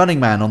 that's The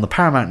Running Man on the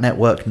Paramount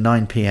Network,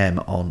 9 p.m.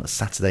 on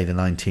Saturday the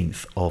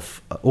 19th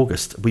of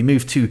August. We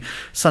move to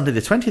Sunday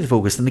the 20th of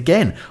August, and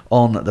again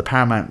on the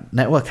Paramount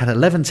Network at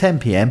 11:10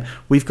 p.m.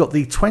 we've got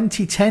the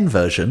 2010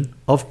 version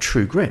of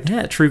True Grit.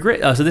 Yeah, True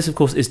Grit. So this, of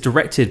course, is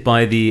directed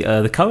by the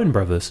Coen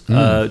brothers,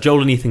 Joel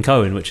and Ethan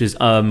Coen, which is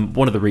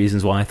one of the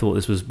reasons why I thought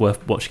this was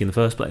worth watching in the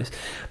first place.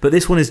 But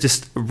this one is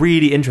just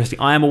really interesting.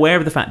 I am aware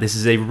of the fact this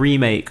is a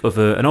remake of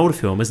an older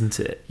film,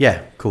 isn't it?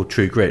 Yeah, called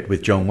True Grit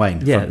with John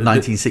Wayne from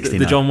 1969.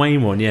 The John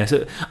Wayne one, yeah.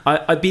 So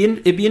it'd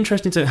be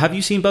interesting to. Have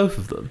you seen both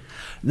of them?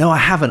 No, I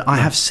haven't.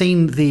 I've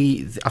seen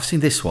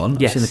this one.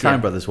 Yes, I've seen the Coen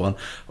Brothers one,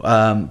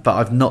 but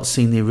I've not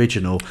seen the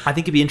original. I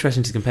think it'd be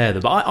interesting to compare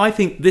them. But I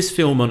think this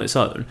film on its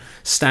own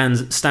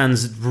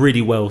stands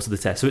really well to the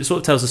test. So it sort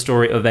of tells the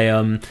story of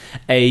a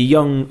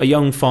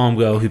young farm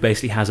girl who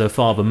basically has her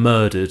father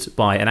murdered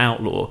by an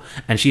outlaw,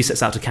 and she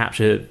sets out to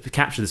capture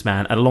this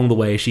man. And along the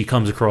way, she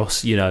comes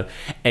across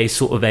a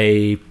sort of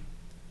a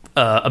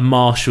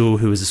marshal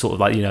who is a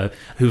sort of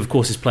who of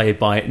course is played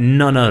by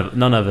none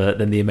other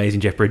than the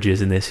amazing Jeff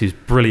Bridges in this, who's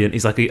brilliant.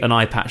 He's like an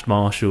eye-patched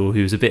marshal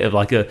who's a bit of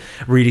a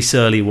really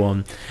surly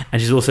one, and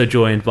she's also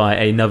joined by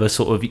another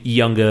sort of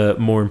younger,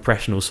 more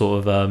impressional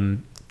sort of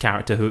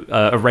character, who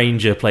a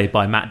ranger played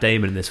by Matt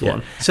Damon in this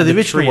one. So the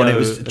original one, it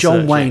was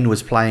John Wayne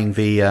was playing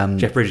the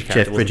Jeff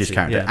Bridges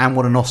character, and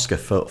won an Oscar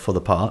for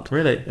the part.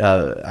 Really,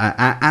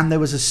 and there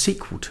was a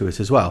sequel to it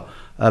as well.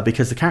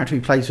 Because the character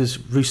he plays was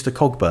Rooster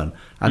Cogburn,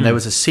 and there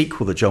was a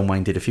sequel that John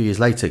Wayne did a few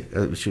years later,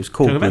 which was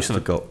called Rooster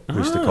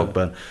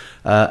Cogburn.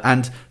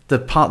 And the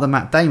part that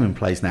Matt Damon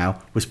plays now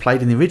was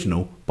played in the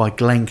original by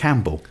Glenn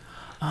Campbell.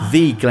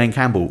 The Glenn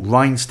Campbell,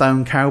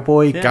 Rhinestone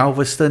Cowboy,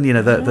 Galveston,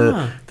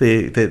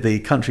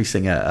 the country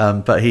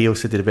singer. But he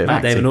also did a bit of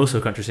acting. Matt Damon, also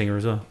a country singer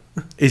as well.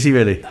 Is he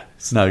really?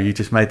 No, you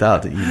just made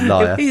that up, you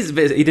liar.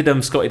 He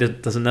did Scotty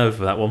Doesn't Know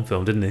for that one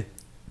film, didn't he?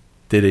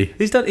 Did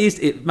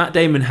he? Matt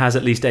Damon has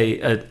at least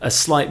a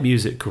slight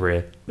music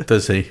career.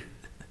 Does he?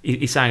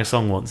 He sang a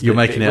song once. You're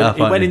making it up.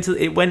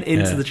 It went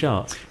into the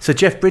charts. So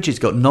Jeff Bridges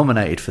got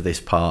nominated for this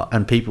part,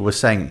 and people were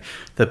saying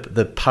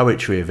the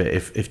poetry of it.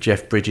 If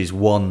Jeff Bridges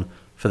won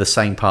for the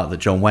same part that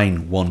John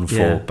Wayne won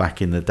for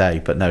back in the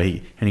day, but no,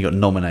 he only got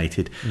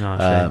nominated.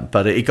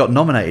 But it got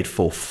nominated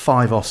for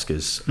 5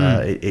 Oscars.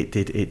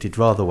 It did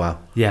rather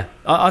well. Yeah,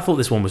 I thought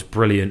this one was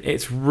brilliant.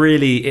 It's a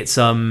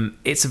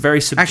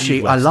very subdued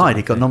Actually, I lied.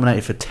 It got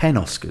nominated for 10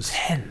 Oscars.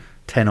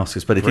 10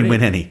 Oscars, but it didn't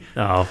win any.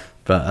 Oh.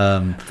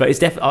 But it's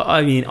definitely.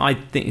 I mean, I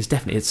think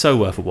it's so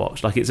worth a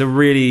watch. It's a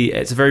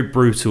very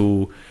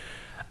brutal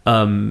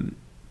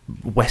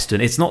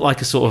Western. It's not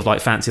like a sort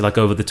of fancy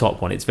over the top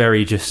one. It's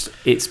very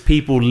it's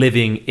people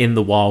living in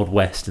the Wild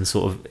West and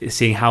sort of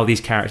seeing how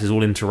these characters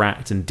all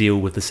interact and deal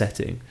with the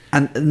setting.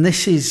 And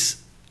this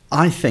is,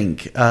 I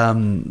think,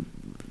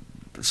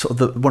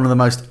 sort of one of the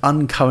most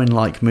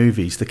un-Coen-like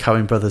movies the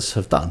Coen brothers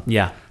have done.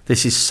 Yeah,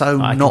 this is so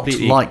not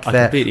like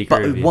their,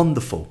 but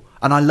wonderful.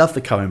 And I love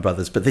the Coen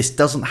brothers, but this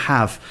doesn't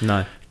have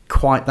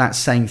quite that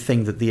same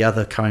thing that the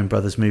other Coen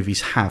brothers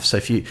movies have. So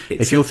if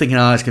you're thinking,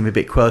 it's going to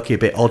be a bit quirky, a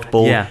bit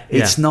oddball,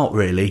 it's not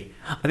really.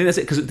 I think that's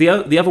it, because the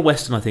other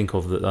Western I think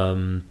of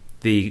that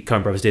the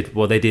Coen brothers did,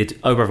 they did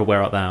Oh Brother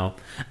Where Art Thou,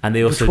 and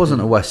they also, which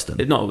wasn't a Western.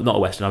 Not a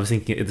Western. I was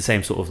thinking of the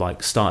same sort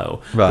of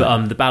style. Right.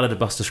 But the Ballad of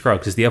Buster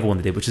Scruggs is the other one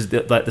they did, which is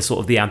the sort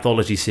of the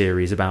anthology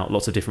series about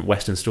lots of different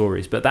Western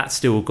stories. But that's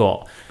still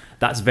got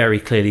that's very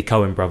clearly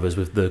Coen brothers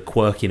with the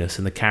quirkiness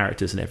and the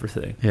characters and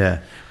everything. Yeah.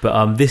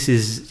 But this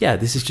is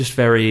just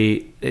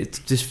very, it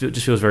just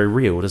feels very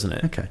real, doesn't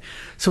it? Okay.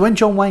 So when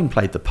John Wayne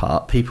played the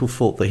part, people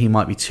thought that he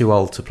might be too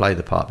old to play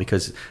the part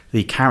because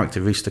the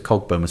character Rooster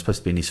Cogburn was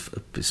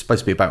supposed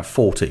to be about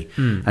 40,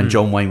 and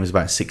John Wayne was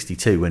about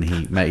 62 when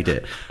he made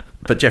it.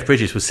 But Jeff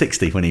Bridges was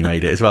 60 when he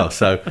made it as well.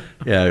 So,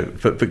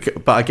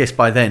 but I guess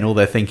by then all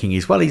they're thinking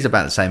is, well, he's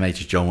about the same age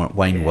as John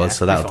Wayne was,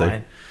 so that'll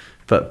do.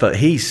 But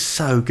he's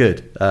so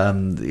good.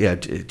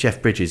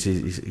 Jeff Bridges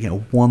is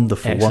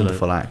wonderful, Excellent.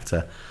 wonderful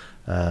actor.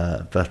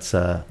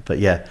 But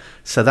yeah,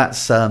 so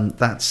that's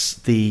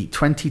the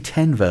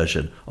 2010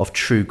 version of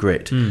True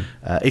Grit.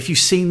 If you've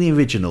seen the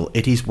original,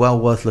 it is well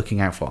worth looking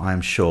out for, I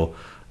am sure.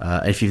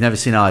 If you've never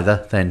seen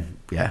either, then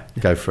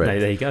go for it.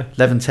 There you go.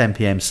 11:10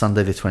 p.m.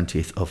 Sunday the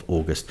 20th of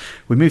August.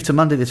 We move to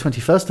Monday the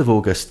 21st of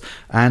August,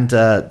 and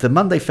the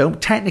Monday film,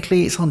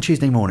 technically it's on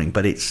Tuesday morning,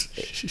 but it's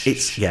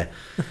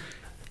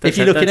if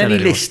you look at any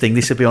listing,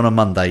 this will be on a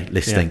Monday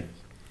listing.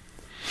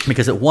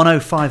 Because at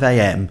 1:05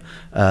 a.m,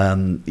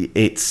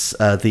 it's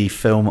the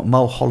film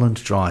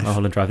Mulholland Drive.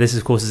 Mulholland Drive. This,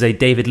 of course, is a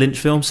David Lynch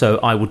film, so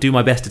I will do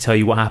my best to tell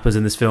you what happens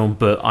in this film,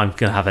 but I'm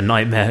going to have a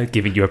nightmare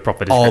giving you a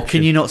proper description. Oh,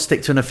 can you not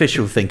stick to an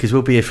official thing? Because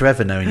we'll be here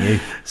forever knowing you.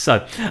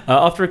 So,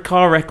 after a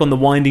car wreck on the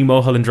winding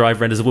Mulholland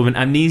Drive renders a woman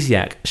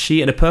amnesiac,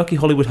 she and a perky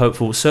Hollywood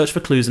hopeful search for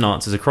clues and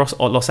answers across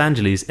Los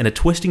Angeles in a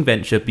twisting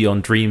venture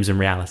beyond dreams and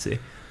reality.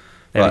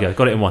 There we go.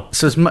 Got it in one.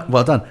 So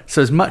well done.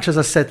 So as much as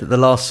I said that the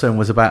last film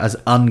was about as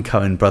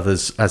un-Coen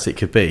brothers as it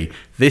could be,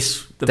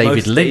 this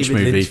David Lynch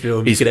movie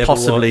is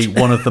possibly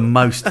one of the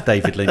most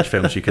David Lynch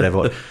films you could ever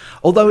watch.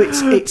 Although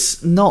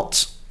it's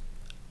not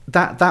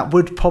that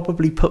would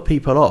probably put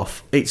people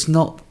off. It's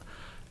not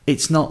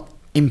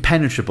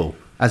impenetrable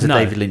as a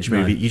David Lynch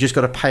movie. You just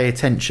got to pay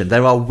attention.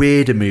 There are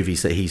weirder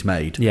movies that he's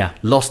made. Yeah.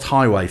 Lost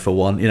Highway for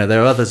one.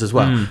 There are others as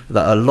well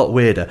that are a lot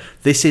weirder.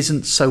 This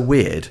isn't so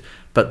weird,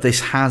 but this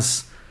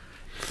has.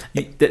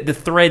 The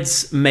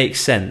threads make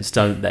sense,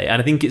 don't they?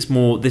 And I think it's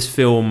more this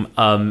film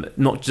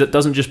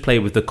doesn't just play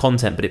with the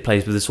content, but it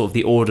plays with the sort of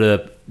the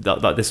order,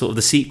 like the sort of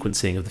the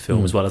sequencing of the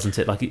film as well, doesn't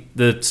it? Like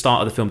the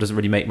start of the film doesn't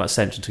really make much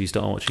sense until you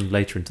start watching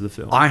later into the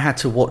film. I had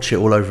to watch it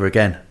all over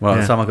again. Well,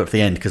 by the time I got to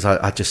the end, because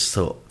I just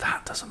thought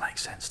that doesn't make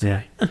sense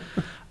to me,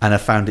 and I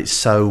found it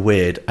so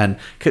weird. And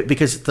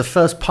because the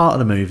first part of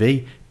the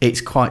movie, it's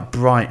quite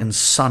bright and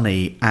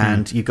sunny,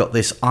 and you've got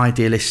this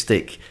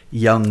idealistic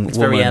young woman. It's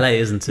very LA,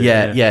 isn't it?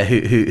 Yeah.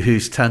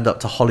 Who's turned up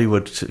to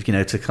Hollywood,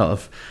 to kind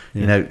of,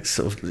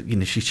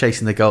 she's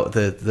chasing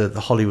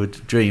the Hollywood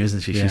dream,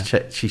 isn't she?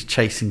 She's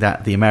chasing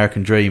the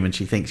American dream, and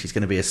she thinks she's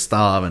going to be a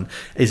star, and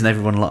isn't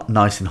everyone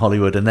nice in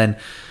Hollywood? And then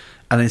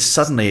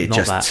suddenly it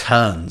just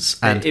turns,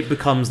 and it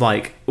becomes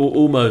like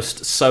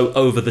almost so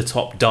over the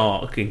top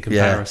dark in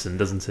comparison,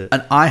 doesn't it?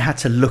 And I had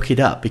to look it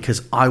up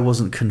because I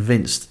wasn't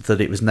convinced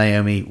that it was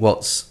Naomi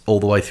Watts all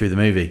the way through the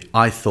movie.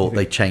 I thought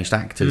they changed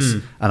actors,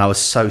 and I was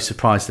so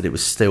surprised that it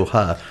was still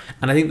her.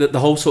 And I think that the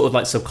whole sort of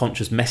like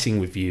subconscious messing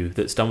with you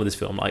that's done with this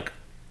film, like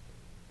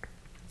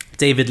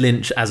David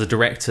Lynch as a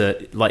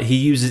director, like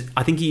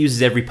I think he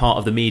uses every part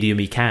of the medium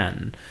he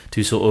can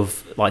to sort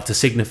of like to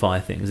signify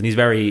things, and he's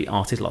very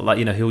artistic. Like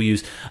he'll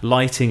use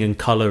lighting and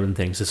color and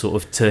things to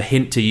sort of to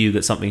hint to you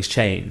that something's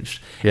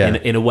changed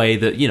in a way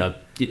that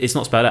it's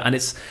not spelled out. And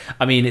it's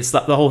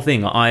the whole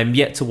thing. I'm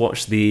yet to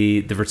watch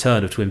the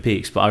return of Twin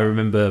Peaks, but I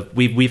remember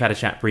we've had a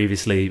chat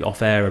previously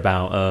off air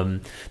about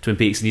Twin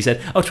Peaks, and you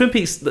said, Twin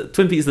Peaks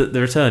the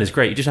return is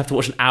great, you just have to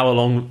watch an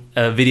hour-long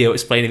video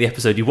explaining the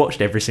episode you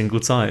watched every single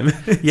time.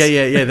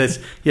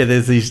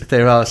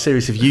 There are a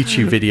series of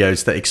YouTube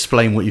videos that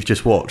explain what you've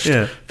just watched,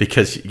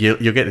 because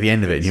you'll get to the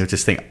end of it and you'll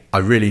just think, I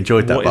really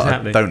enjoyed that, but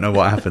I don't know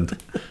what happened.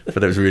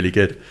 But it was really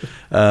good.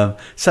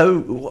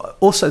 So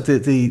also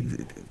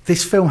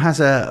this film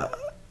has at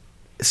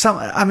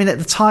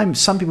the time,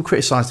 some people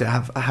criticised it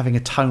having a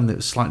tone that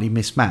was slightly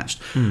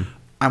mismatched.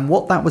 And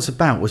what that was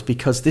about was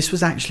because this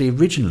was actually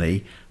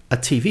originally a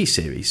TV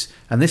series,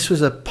 and this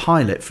was a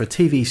pilot for a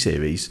TV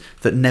series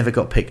that never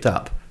got picked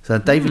up. So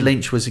David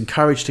Lynch was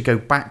encouraged to go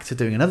back to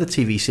doing another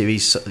TV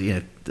series,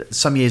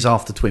 some years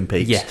after Twin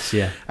Peaks. Yes,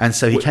 yeah. And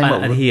so he came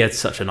up, and he had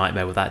such a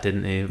nightmare with that,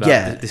 didn't he?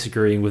 About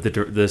disagreeing with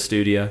the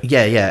studio.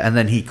 Yeah. And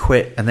then he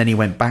quit, and then he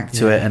went back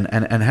to it,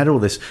 and had all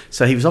this.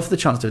 So he was offered the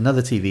chance to do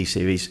another TV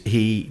series.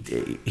 He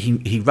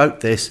wrote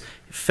this,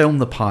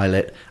 filmed the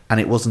pilot, and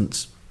it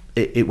wasn't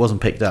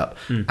picked up.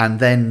 And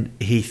then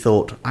he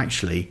thought,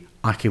 actually,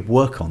 I could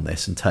work on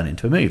this and turn it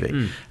into a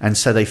movie. And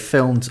so they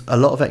filmed a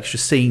lot of extra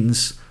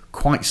scenes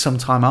quite some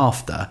time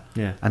after,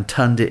 and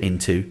turned it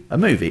into a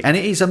movie. And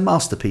it is a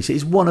masterpiece. It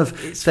is one of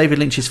David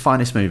Lynch's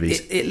finest movies.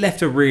 It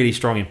left a really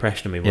strong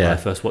impression on me when I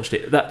first watched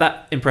it.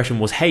 That impression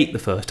was hate the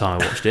first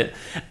time I watched it,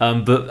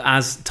 but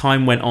as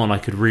time went on, I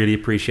could really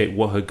appreciate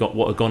what had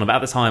gone.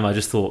 About the time, I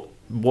just thought,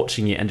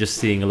 watching it and just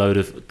seeing a load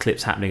of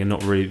clips happening and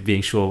not really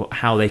being sure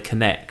how they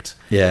connect.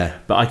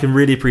 But I can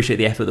really appreciate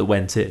the effort that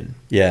went in.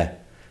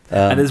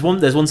 And there's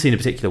one scene in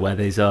particular where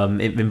there's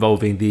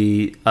involving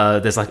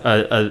there's like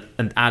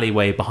an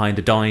alleyway behind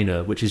a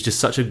diner, which is just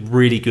such a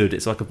really good.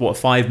 It's like a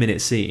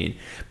 5-minute scene,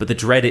 but the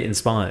dread it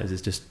inspires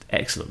is just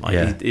excellent.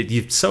 Like,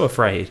 you're so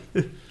afraid.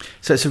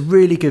 So it's a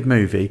really good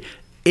movie.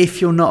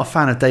 If you're not a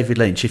fan of David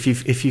Lynch, if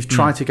you've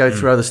tried to go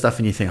through other stuff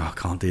and you think, I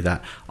can't do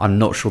that, I'm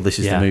not sure this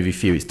is the movie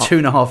for you. It's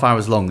 2.5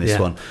 hours long, this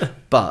one.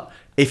 But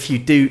if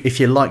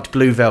you liked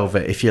Blue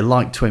Velvet, if you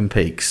liked Twin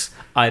Peaks,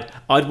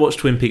 I'd watched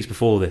Twin Peaks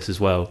before this as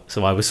well,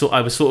 so I was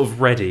sort of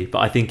ready, but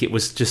I think it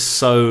was just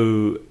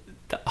so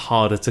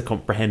harder to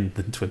comprehend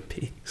than Twin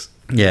Peaks.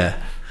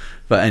 Yeah.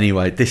 But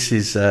anyway, this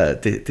is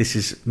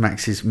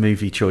Max's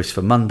movie choice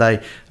for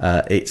Monday.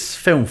 It's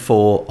film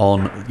 4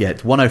 on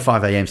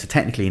 1:05 a.m. So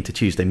technically into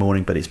Tuesday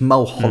morning, but it's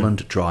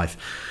Mulholland Drive.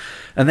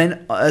 And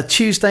then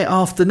Tuesday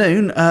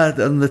afternoon,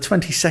 on the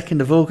 22nd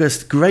of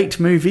August, great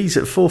movies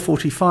at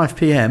 4:45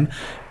 p.m.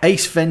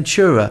 Ace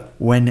Ventura: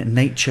 When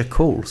Nature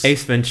Calls.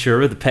 Ace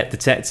Ventura, the pet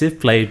detective,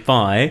 played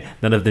by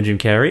none other than Jim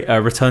Carrey,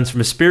 returns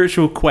from a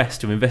spiritual quest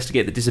to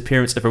investigate the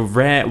disappearance of a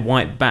rare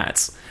white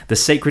bat, the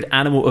sacred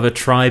animal of a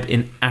tribe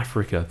in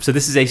Africa. So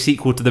this is a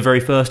sequel to the very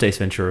first Ace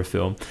Ventura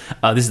film.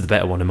 This is the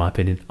better one in my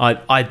opinion.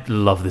 I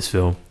love this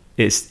film.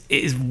 It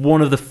is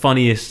one of the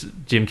funniest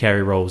Jim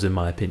Carrey roles in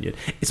my opinion.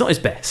 It's not his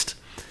best.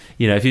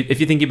 You know, if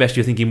you're thinking best,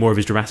 you're thinking more of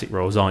his dramatic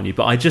roles, aren't you?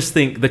 But I just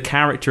think the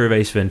character of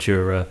Ace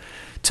Ventura,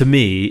 to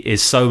me,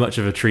 is so much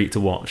of a treat to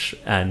watch.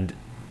 And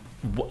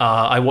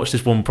I watched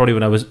this one probably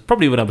when I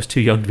was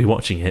too young to be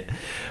watching it,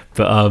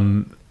 but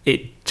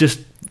it just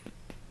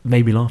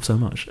made me laugh so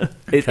much.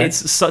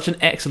 It's such an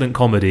excellent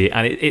comedy,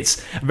 and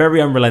it's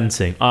very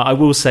unrelenting. I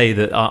will say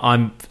that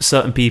I'm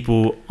certain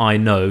people I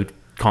know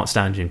can't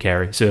stand Jim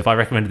Carrey, so if I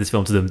recommended this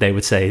film to them, they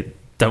would say,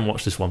 "Don't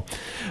watch this one."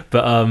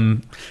 But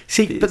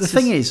but the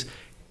thing is.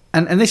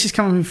 And this is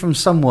coming from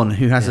someone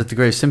who has a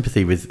degree of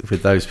sympathy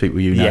with those people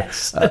you know.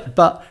 Yes.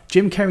 But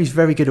Jim Carrey's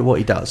very good at what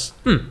he does.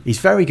 He's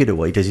very good at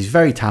what he does. He's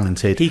very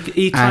talented.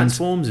 He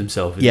transforms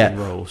himself in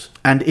roles.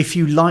 And if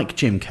you like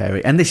Jim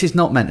Carrey, and this is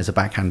not meant as a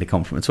backhanded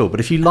compliment at all, but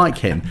if you like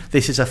him,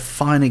 this is a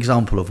fine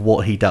example of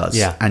what he does,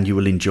 and you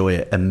will enjoy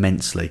it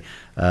immensely.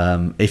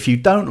 If you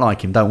don't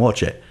like him, don't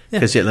watch it.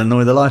 Because it'll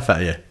annoy the life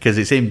out of you. Because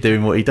it's him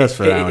doing what he does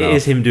for an hour and a half. It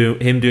is him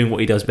doing what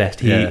he does best.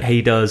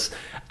 He does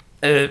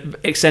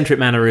eccentric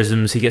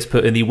mannerisms. He gets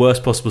put in the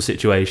worst possible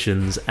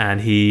situations,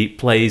 and he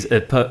plays a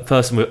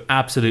person with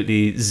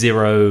absolutely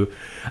zero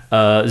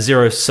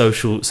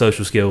social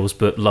skills,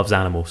 but loves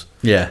animals.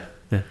 Yeah.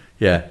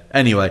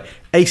 Anyway,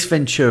 Ace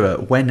Ventura: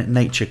 When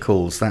Nature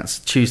Calls. That's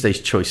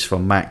Tuesday's choice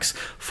from Max,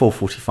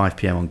 4:45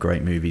 p.m. on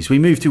Great Movies. We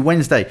move to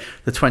Wednesday,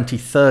 the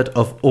 23rd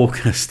of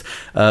August.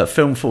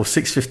 Film for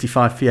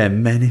 6:55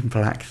 p.m. Men in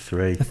Black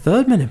 3. The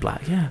third Men in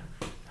Black, yeah.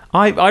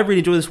 I really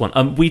enjoy this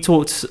one. We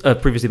talked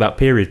previously about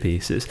period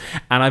pieces,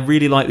 and I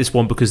really like this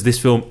one because this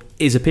film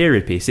is a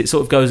period piece. It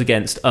sort of goes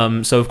against...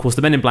 so, of course,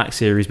 the Men in Black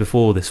series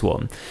before this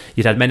one,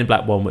 you'd had Men in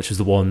Black 1, which was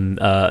the one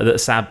that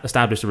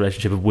established the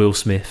relationship of Will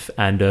Smith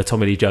and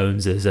Tommy Lee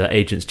Jones as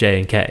agents J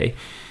and K.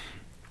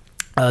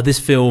 This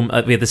film,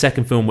 we had the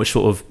second film, which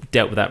sort of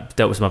dealt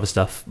with some other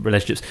stuff,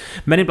 relationships.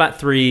 Men in Black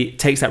 3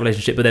 takes that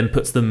relationship, but then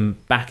puts them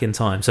back in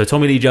time. So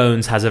Tommy Lee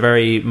Jones has a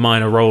very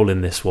minor role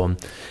in this one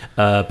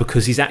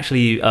because he's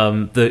actually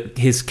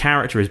his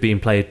character is being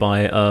played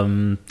by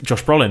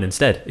Josh Brolin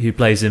instead, who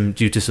plays him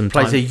due to some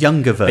a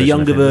younger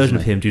version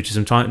of him due to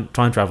some time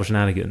travel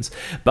shenanigans.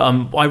 But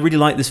I really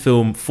like this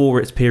film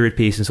for its period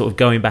piece and sort of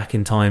going back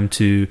in time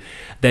to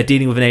they're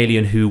dealing with an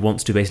alien who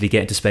wants to basically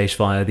get into space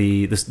via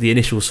the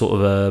initial sort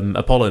of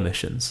Apollo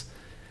missions.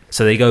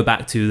 So they go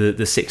back to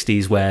the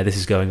 60s where this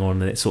is going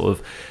on, and it's sort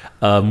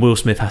of Will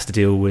Smith has to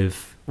deal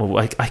with...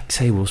 Well, I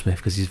say Will Smith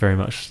because he's very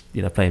much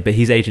playing, but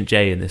he's Agent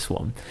J in this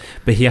one.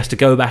 But he has to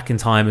go back in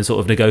time and sort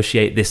of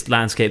negotiate this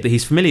landscape that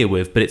he's familiar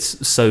with, but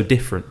it's so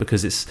different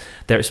because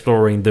they're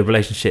exploring the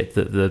relationship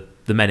that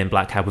the Men in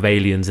Black have with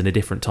aliens in a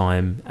different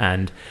time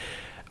and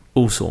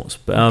all sorts.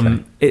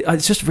 But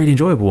it's just a really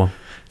enjoyable one.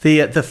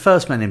 The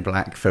first Men in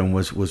Black film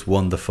was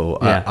wonderful.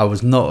 Yeah. I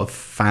was not a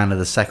fan of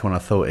the second one.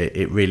 I thought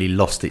it really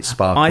lost its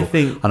sparkle.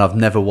 And I've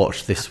never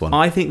watched this one.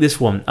 I think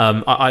this one.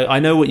 I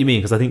know what you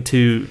mean because I think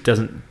 2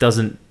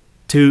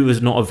 2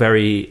 is not a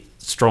very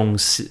strong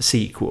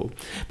sequel,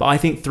 but I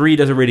think 3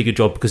 does a really good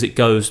job because it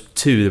goes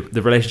to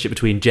the relationship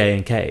between J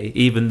and K.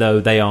 Even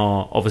though they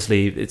are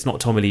obviously it's not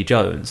Tommy Lee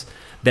Jones,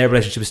 their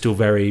relationship is still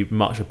very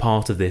much a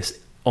part of this.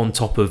 On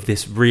top of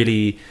this,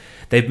 really.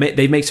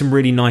 They make some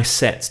really nice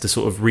sets to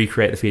sort of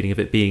recreate the feeling of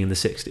it being in the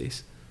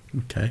 60s.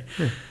 Okay.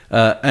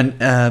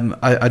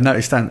 I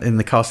noticed that in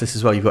the cast list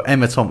as well, you've got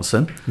Emma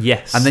Thompson.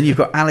 Yes. And then you've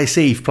got Alice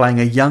Eve playing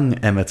a young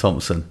Emma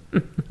Thompson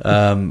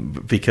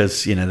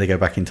because, they go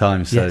back in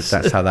time, so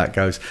that's how that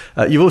goes.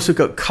 You've also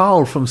got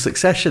Carl from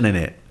Succession in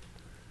it.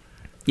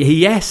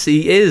 Yes,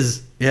 he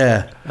is.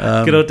 Yeah.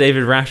 Good old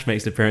David Rash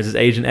makes an appearance as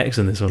Agent X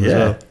in this one as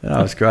well. Yeah,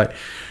 that was great.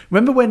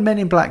 Remember when Men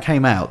in Black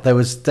came out, there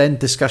was then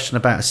discussion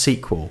about a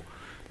sequel.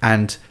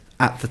 And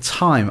at the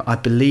time, I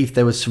believe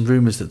there was some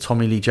rumours that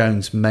Tommy Lee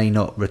Jones may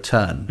not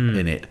return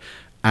in it.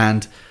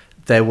 And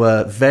there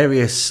were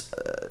various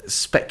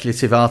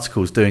speculative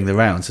articles doing the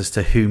rounds as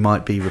to who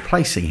might be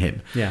replacing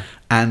him. Yeah.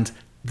 And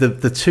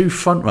the two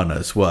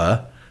frontrunners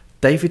were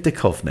David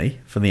Duchovny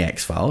from The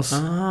X-Files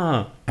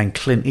and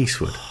Clint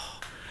Eastwood.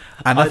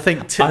 And I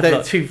think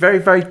they're two very,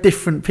 very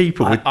different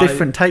people with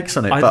different takes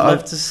on it. I'd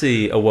love to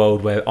see a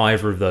world where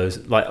either of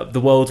those, like the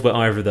worlds where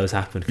either of those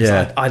happened.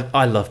 Because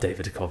I love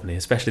David Duchovny,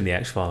 especially in The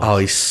X-Files. Oh,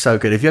 he's so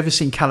good. Have you ever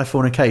seen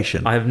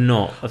Californication? I have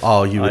not.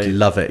 Oh, you would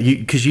love it.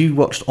 Because you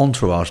watched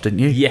Entourage, didn't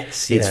you?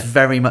 Yes, It's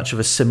very much of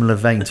a similar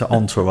vein to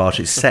Entourage.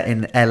 It's set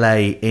in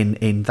LA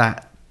in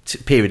that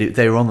period.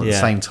 They were on at the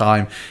same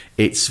time.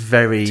 It's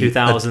very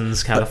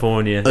 2000s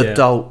California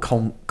adult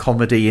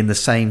comedy in the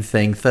same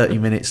thing,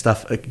 30-minute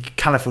stuff.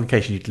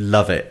 Californication, you'd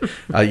love it.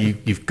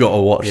 You've got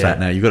to watch that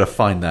now. You've got to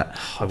find that.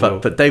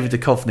 But David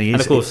Duchovny is,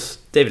 and of course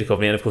David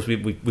Duchovny, and of course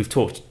we've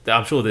talked.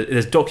 I'm sure that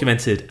there's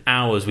documented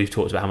hours we've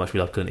talked about how much we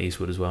love Clint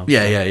Eastwood as well.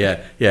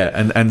 Yeah.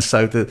 And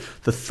so the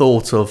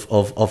thought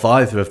of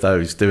either of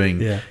those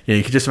doing,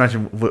 you could just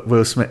imagine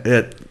Will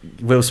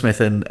Smith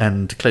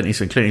and Clint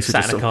Eastwood.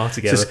 Sat in a car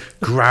together, just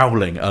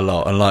growling a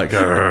lot and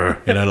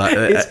like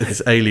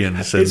it's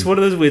aliens. It's one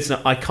of those weird.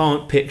 I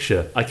cannot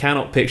picture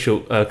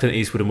Clint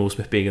Eastwood and Will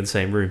Smith being in the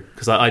same room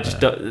because I just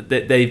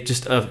they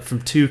just are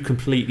from two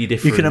completely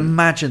different. You can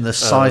imagine the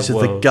size of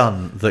the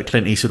gun that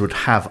Clint Eastwood would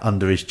have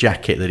under his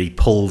jacket that he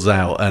pulls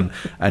out and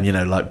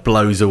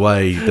blows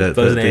away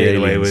the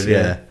aliens.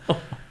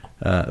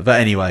 But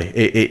anyway,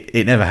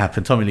 it never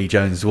happened. Tommy Lee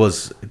Jones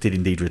did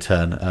indeed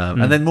return,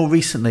 and then more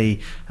recently,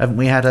 haven't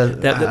we had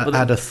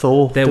a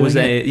Thor? There was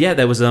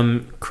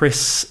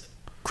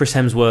Chris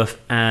Hemsworth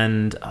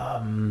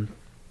and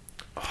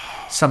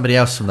somebody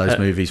else from those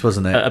movies,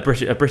 wasn't it?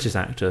 A British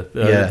actor.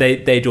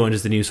 They joined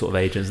as the new sort of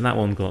agents, and that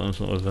one got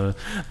sort of a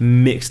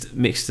mixed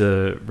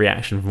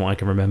reaction from what I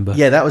can remember.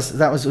 Yeah, that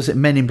was it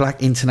Men in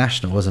Black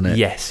International, wasn't it?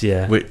 Yes,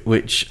 yeah.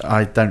 Which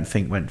I don't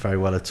think went very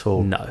well at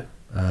all. No,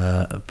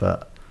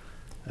 but.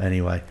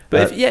 Anyway,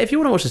 but if you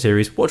want to watch the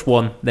series, watch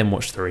 1, then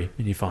watch 3,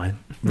 and you're fine.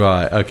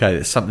 Right, okay,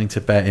 it's something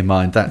to bear in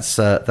mind. That's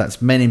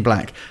Men in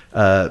Black.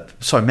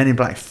 Men in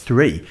Black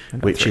 3,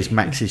 which is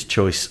Max's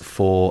choice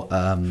for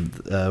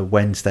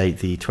Wednesday,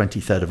 the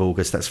 23rd of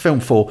August. That's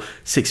film 4,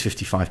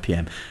 6:55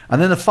 p.m.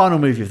 And then the final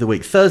movie of the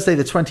week, Thursday,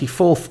 the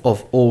 24th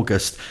of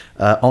August,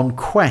 on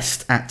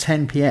Quest at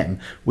 10 p.m.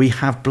 We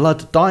have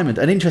Blood Diamond,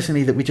 and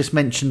interestingly, that we just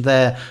mentioned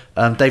there,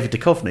 David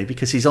Duchovny,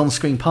 because his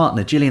on-screen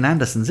partner Gillian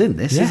Anderson's in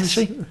this, isn't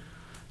she?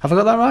 Have I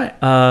got that right?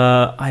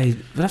 I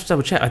would have to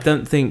double check. I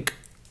don't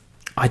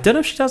know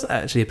if she does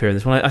actually appear in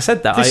this one. I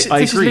said that. This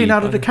agree. is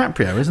Leonardo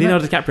DiCaprio, isn't it?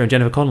 Leonardo DiCaprio and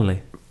Jennifer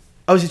Connelly.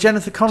 Oh, is it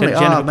Jennifer Connelly?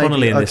 Jennifer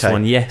Connelly in this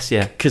one, yes,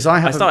 yeah. Because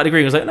I started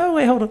agreeing. I was like, no,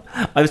 wait, hold on.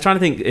 I was trying to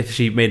think if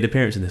she made an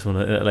appearance in this one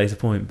at a later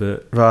point,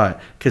 but right,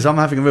 because I'm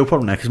having a real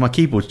problem now because my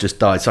keyboard's just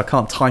died, so I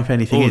can't type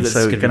anything in.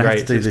 So we're going to have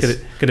to do this.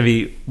 It's going to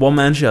be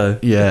one-man show.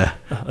 Yeah,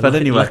 but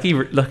anyway,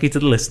 lucky to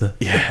the listener.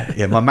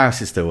 Yeah. My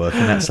mouse is still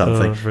working. That's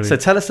something. So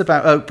tell us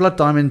about Blood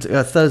Diamond,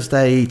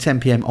 Thursday,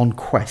 10 p.m. on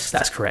Quest.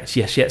 That's correct.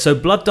 Yes. So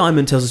Blood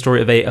Diamond tells the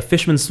story of a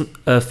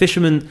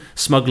fisherman,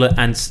 smuggler,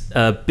 and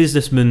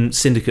businessman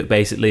syndicate,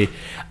 basically.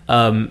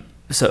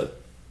 So,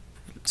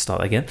 start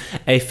that again.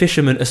 A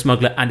fisherman, a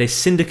smuggler, and a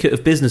syndicate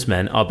of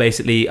businessmen are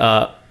basically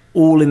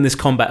all in this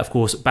combat, of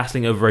course,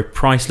 battling over a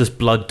priceless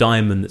blood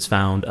diamond that's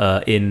found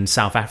in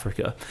South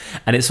Africa.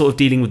 And it's sort of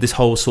dealing with this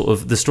whole sort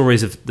of the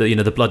stories of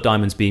the blood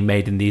diamonds being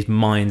made in these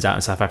mines out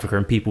in South Africa,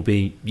 and people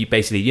being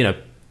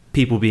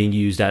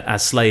used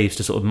as slaves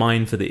to sort of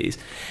mine for these.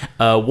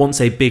 Once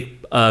a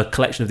big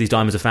collection of these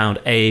diamonds are found,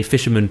 a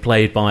fisherman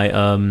played by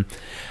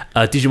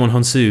Digimon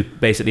Honsu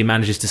basically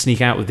manages to sneak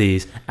out with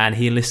these, and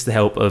he enlists the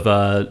help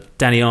of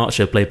Danny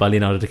Archer, played by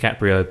Leonardo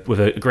DiCaprio, with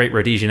a great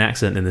Rhodesian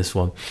accent in this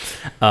one.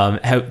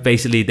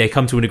 Basically, they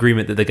come to an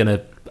agreement that they're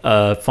going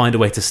to find a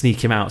way to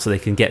sneak him out so they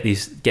can get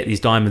these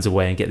diamonds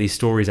away and get these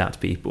stories out to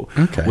people.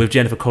 Okay. With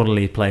Jennifer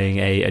Connelly playing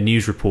a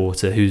news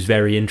reporter who's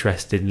very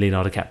interested in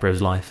Leonardo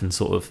DiCaprio's life and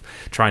sort of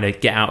trying to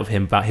get out of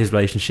him about his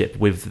relationship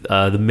with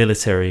the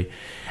military.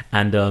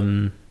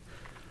 And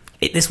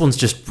this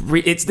one's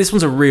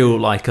a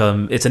real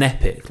it's an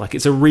epic,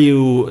 it's a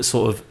real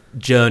sort of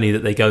journey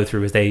that they go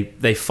through as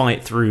they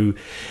fight through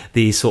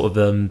the sort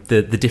of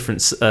the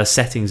different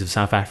settings of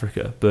South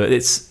Africa. But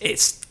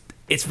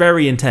it's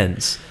very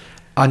intense.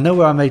 I know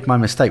where I made my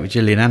mistake with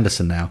Gillian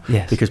Anderson now.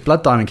 Yes. Because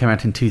Blood Diamond came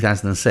out in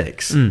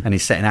 2006 and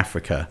is set in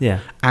Africa. Yeah.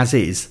 As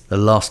is The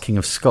Last King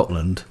of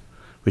Scotland,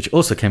 which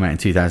also came out in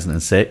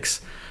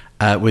 2006.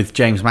 With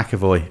James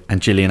McAvoy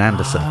and Gillian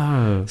Anderson.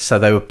 Oh. So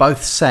they were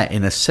both set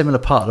in a similar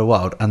part of the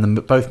world,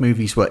 and both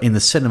movies were in the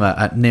cinema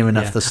at near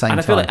enough the same time.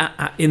 And I feel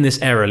like in this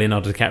era,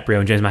 Leonardo DiCaprio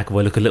and James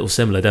McAvoy look a little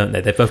similar, don't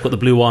they? They've both got the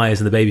blue eyes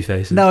and the baby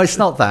faces. No, it's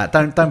not that.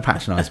 Don't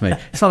patronise me.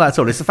 It's not that at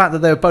all. It's the fact that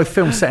they were both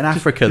films set in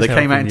Africa that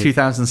came out in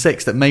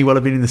 2006 that may well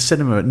have been in the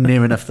cinema at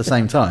near enough the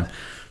same time.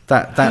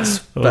 But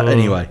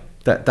anyway.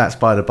 That's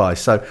by the by.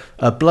 So,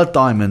 Blood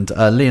Diamond,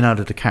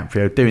 Leonardo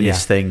DiCaprio doing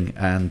this thing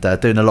and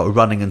doing a lot of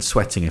running and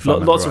sweating.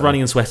 Lots of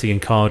running and sweating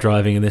and car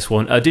driving in this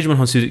one. Digimon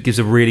Honsu gives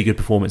a really good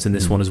performance in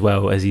this one as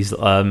well, as he's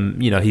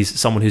he's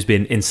someone who's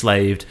been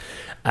enslaved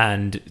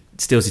and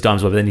steals his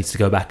diamonds away, but then needs to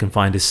go back and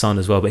find his son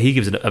as well. But he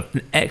gives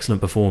an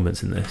excellent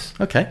performance in this.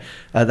 Okay,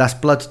 that's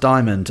Blood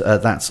Diamond.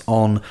 That's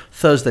on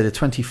Thursday, the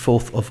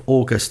 24th of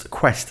August,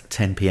 Quest,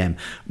 10 p.m.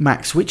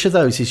 Max, which of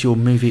those is your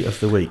movie of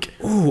the week?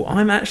 Oh,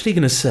 I'm actually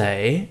going to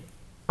say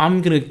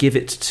I'm going to give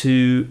it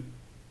to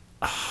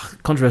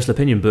controversial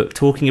opinion, but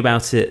talking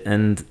about it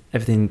and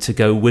everything to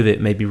go with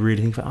it made me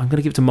really think. I'm going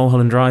to give it to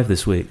Mulholland Drive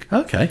this week.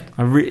 Okay,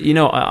 I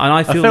feel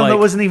a film that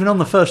wasn't even on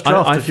the first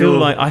draft. I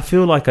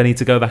feel like I need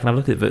to go back and have a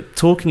look at it. But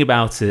talking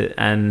about it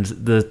and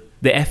the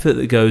effort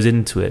that goes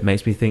into it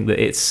makes me think that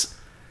it's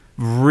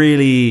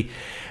really,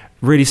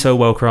 really so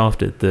well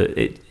crafted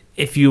that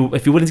if you're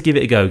willing to give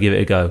it a go, give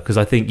it a go, because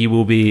I think you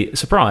will be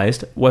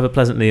surprised, whether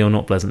pleasantly or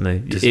not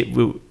pleasantly. It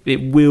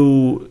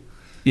will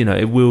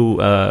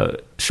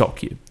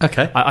shock you.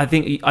 Okay, I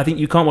think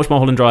you can't watch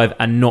Mulholland Drive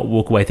and not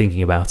walk away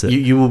thinking about it.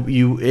 It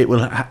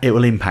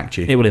will impact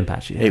you. It will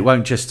impact you. It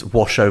won't just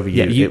wash over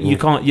you. Yeah, you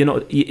can't. You're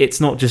not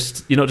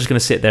just going to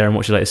sit there and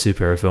watch a latest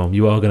superhero film.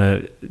 You are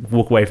going to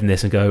walk away from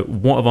this and go,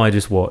 "What have I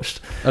just watched?"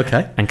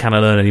 Okay, and can I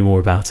learn any more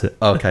about it?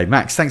 Okay,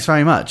 Max, thanks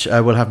very much.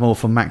 We'll have more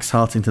from Max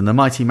Hartington, the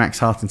mighty Max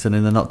Hartington,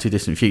 in the not too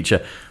distant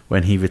future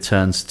when he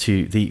returns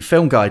to the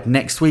Film Guide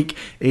next week.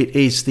 It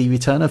is the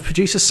return of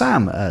producer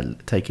Sam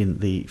taking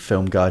the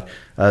Film Guide.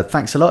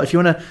 Thanks a lot. If you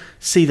want to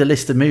see the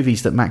list of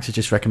movies that Max has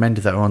just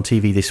recommended that are on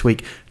TV this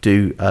week,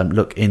 do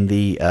look in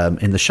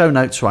the show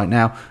notes right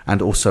now,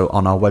 and also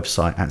on our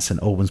website at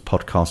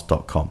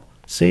stalbanspodcast.com.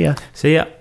 See ya.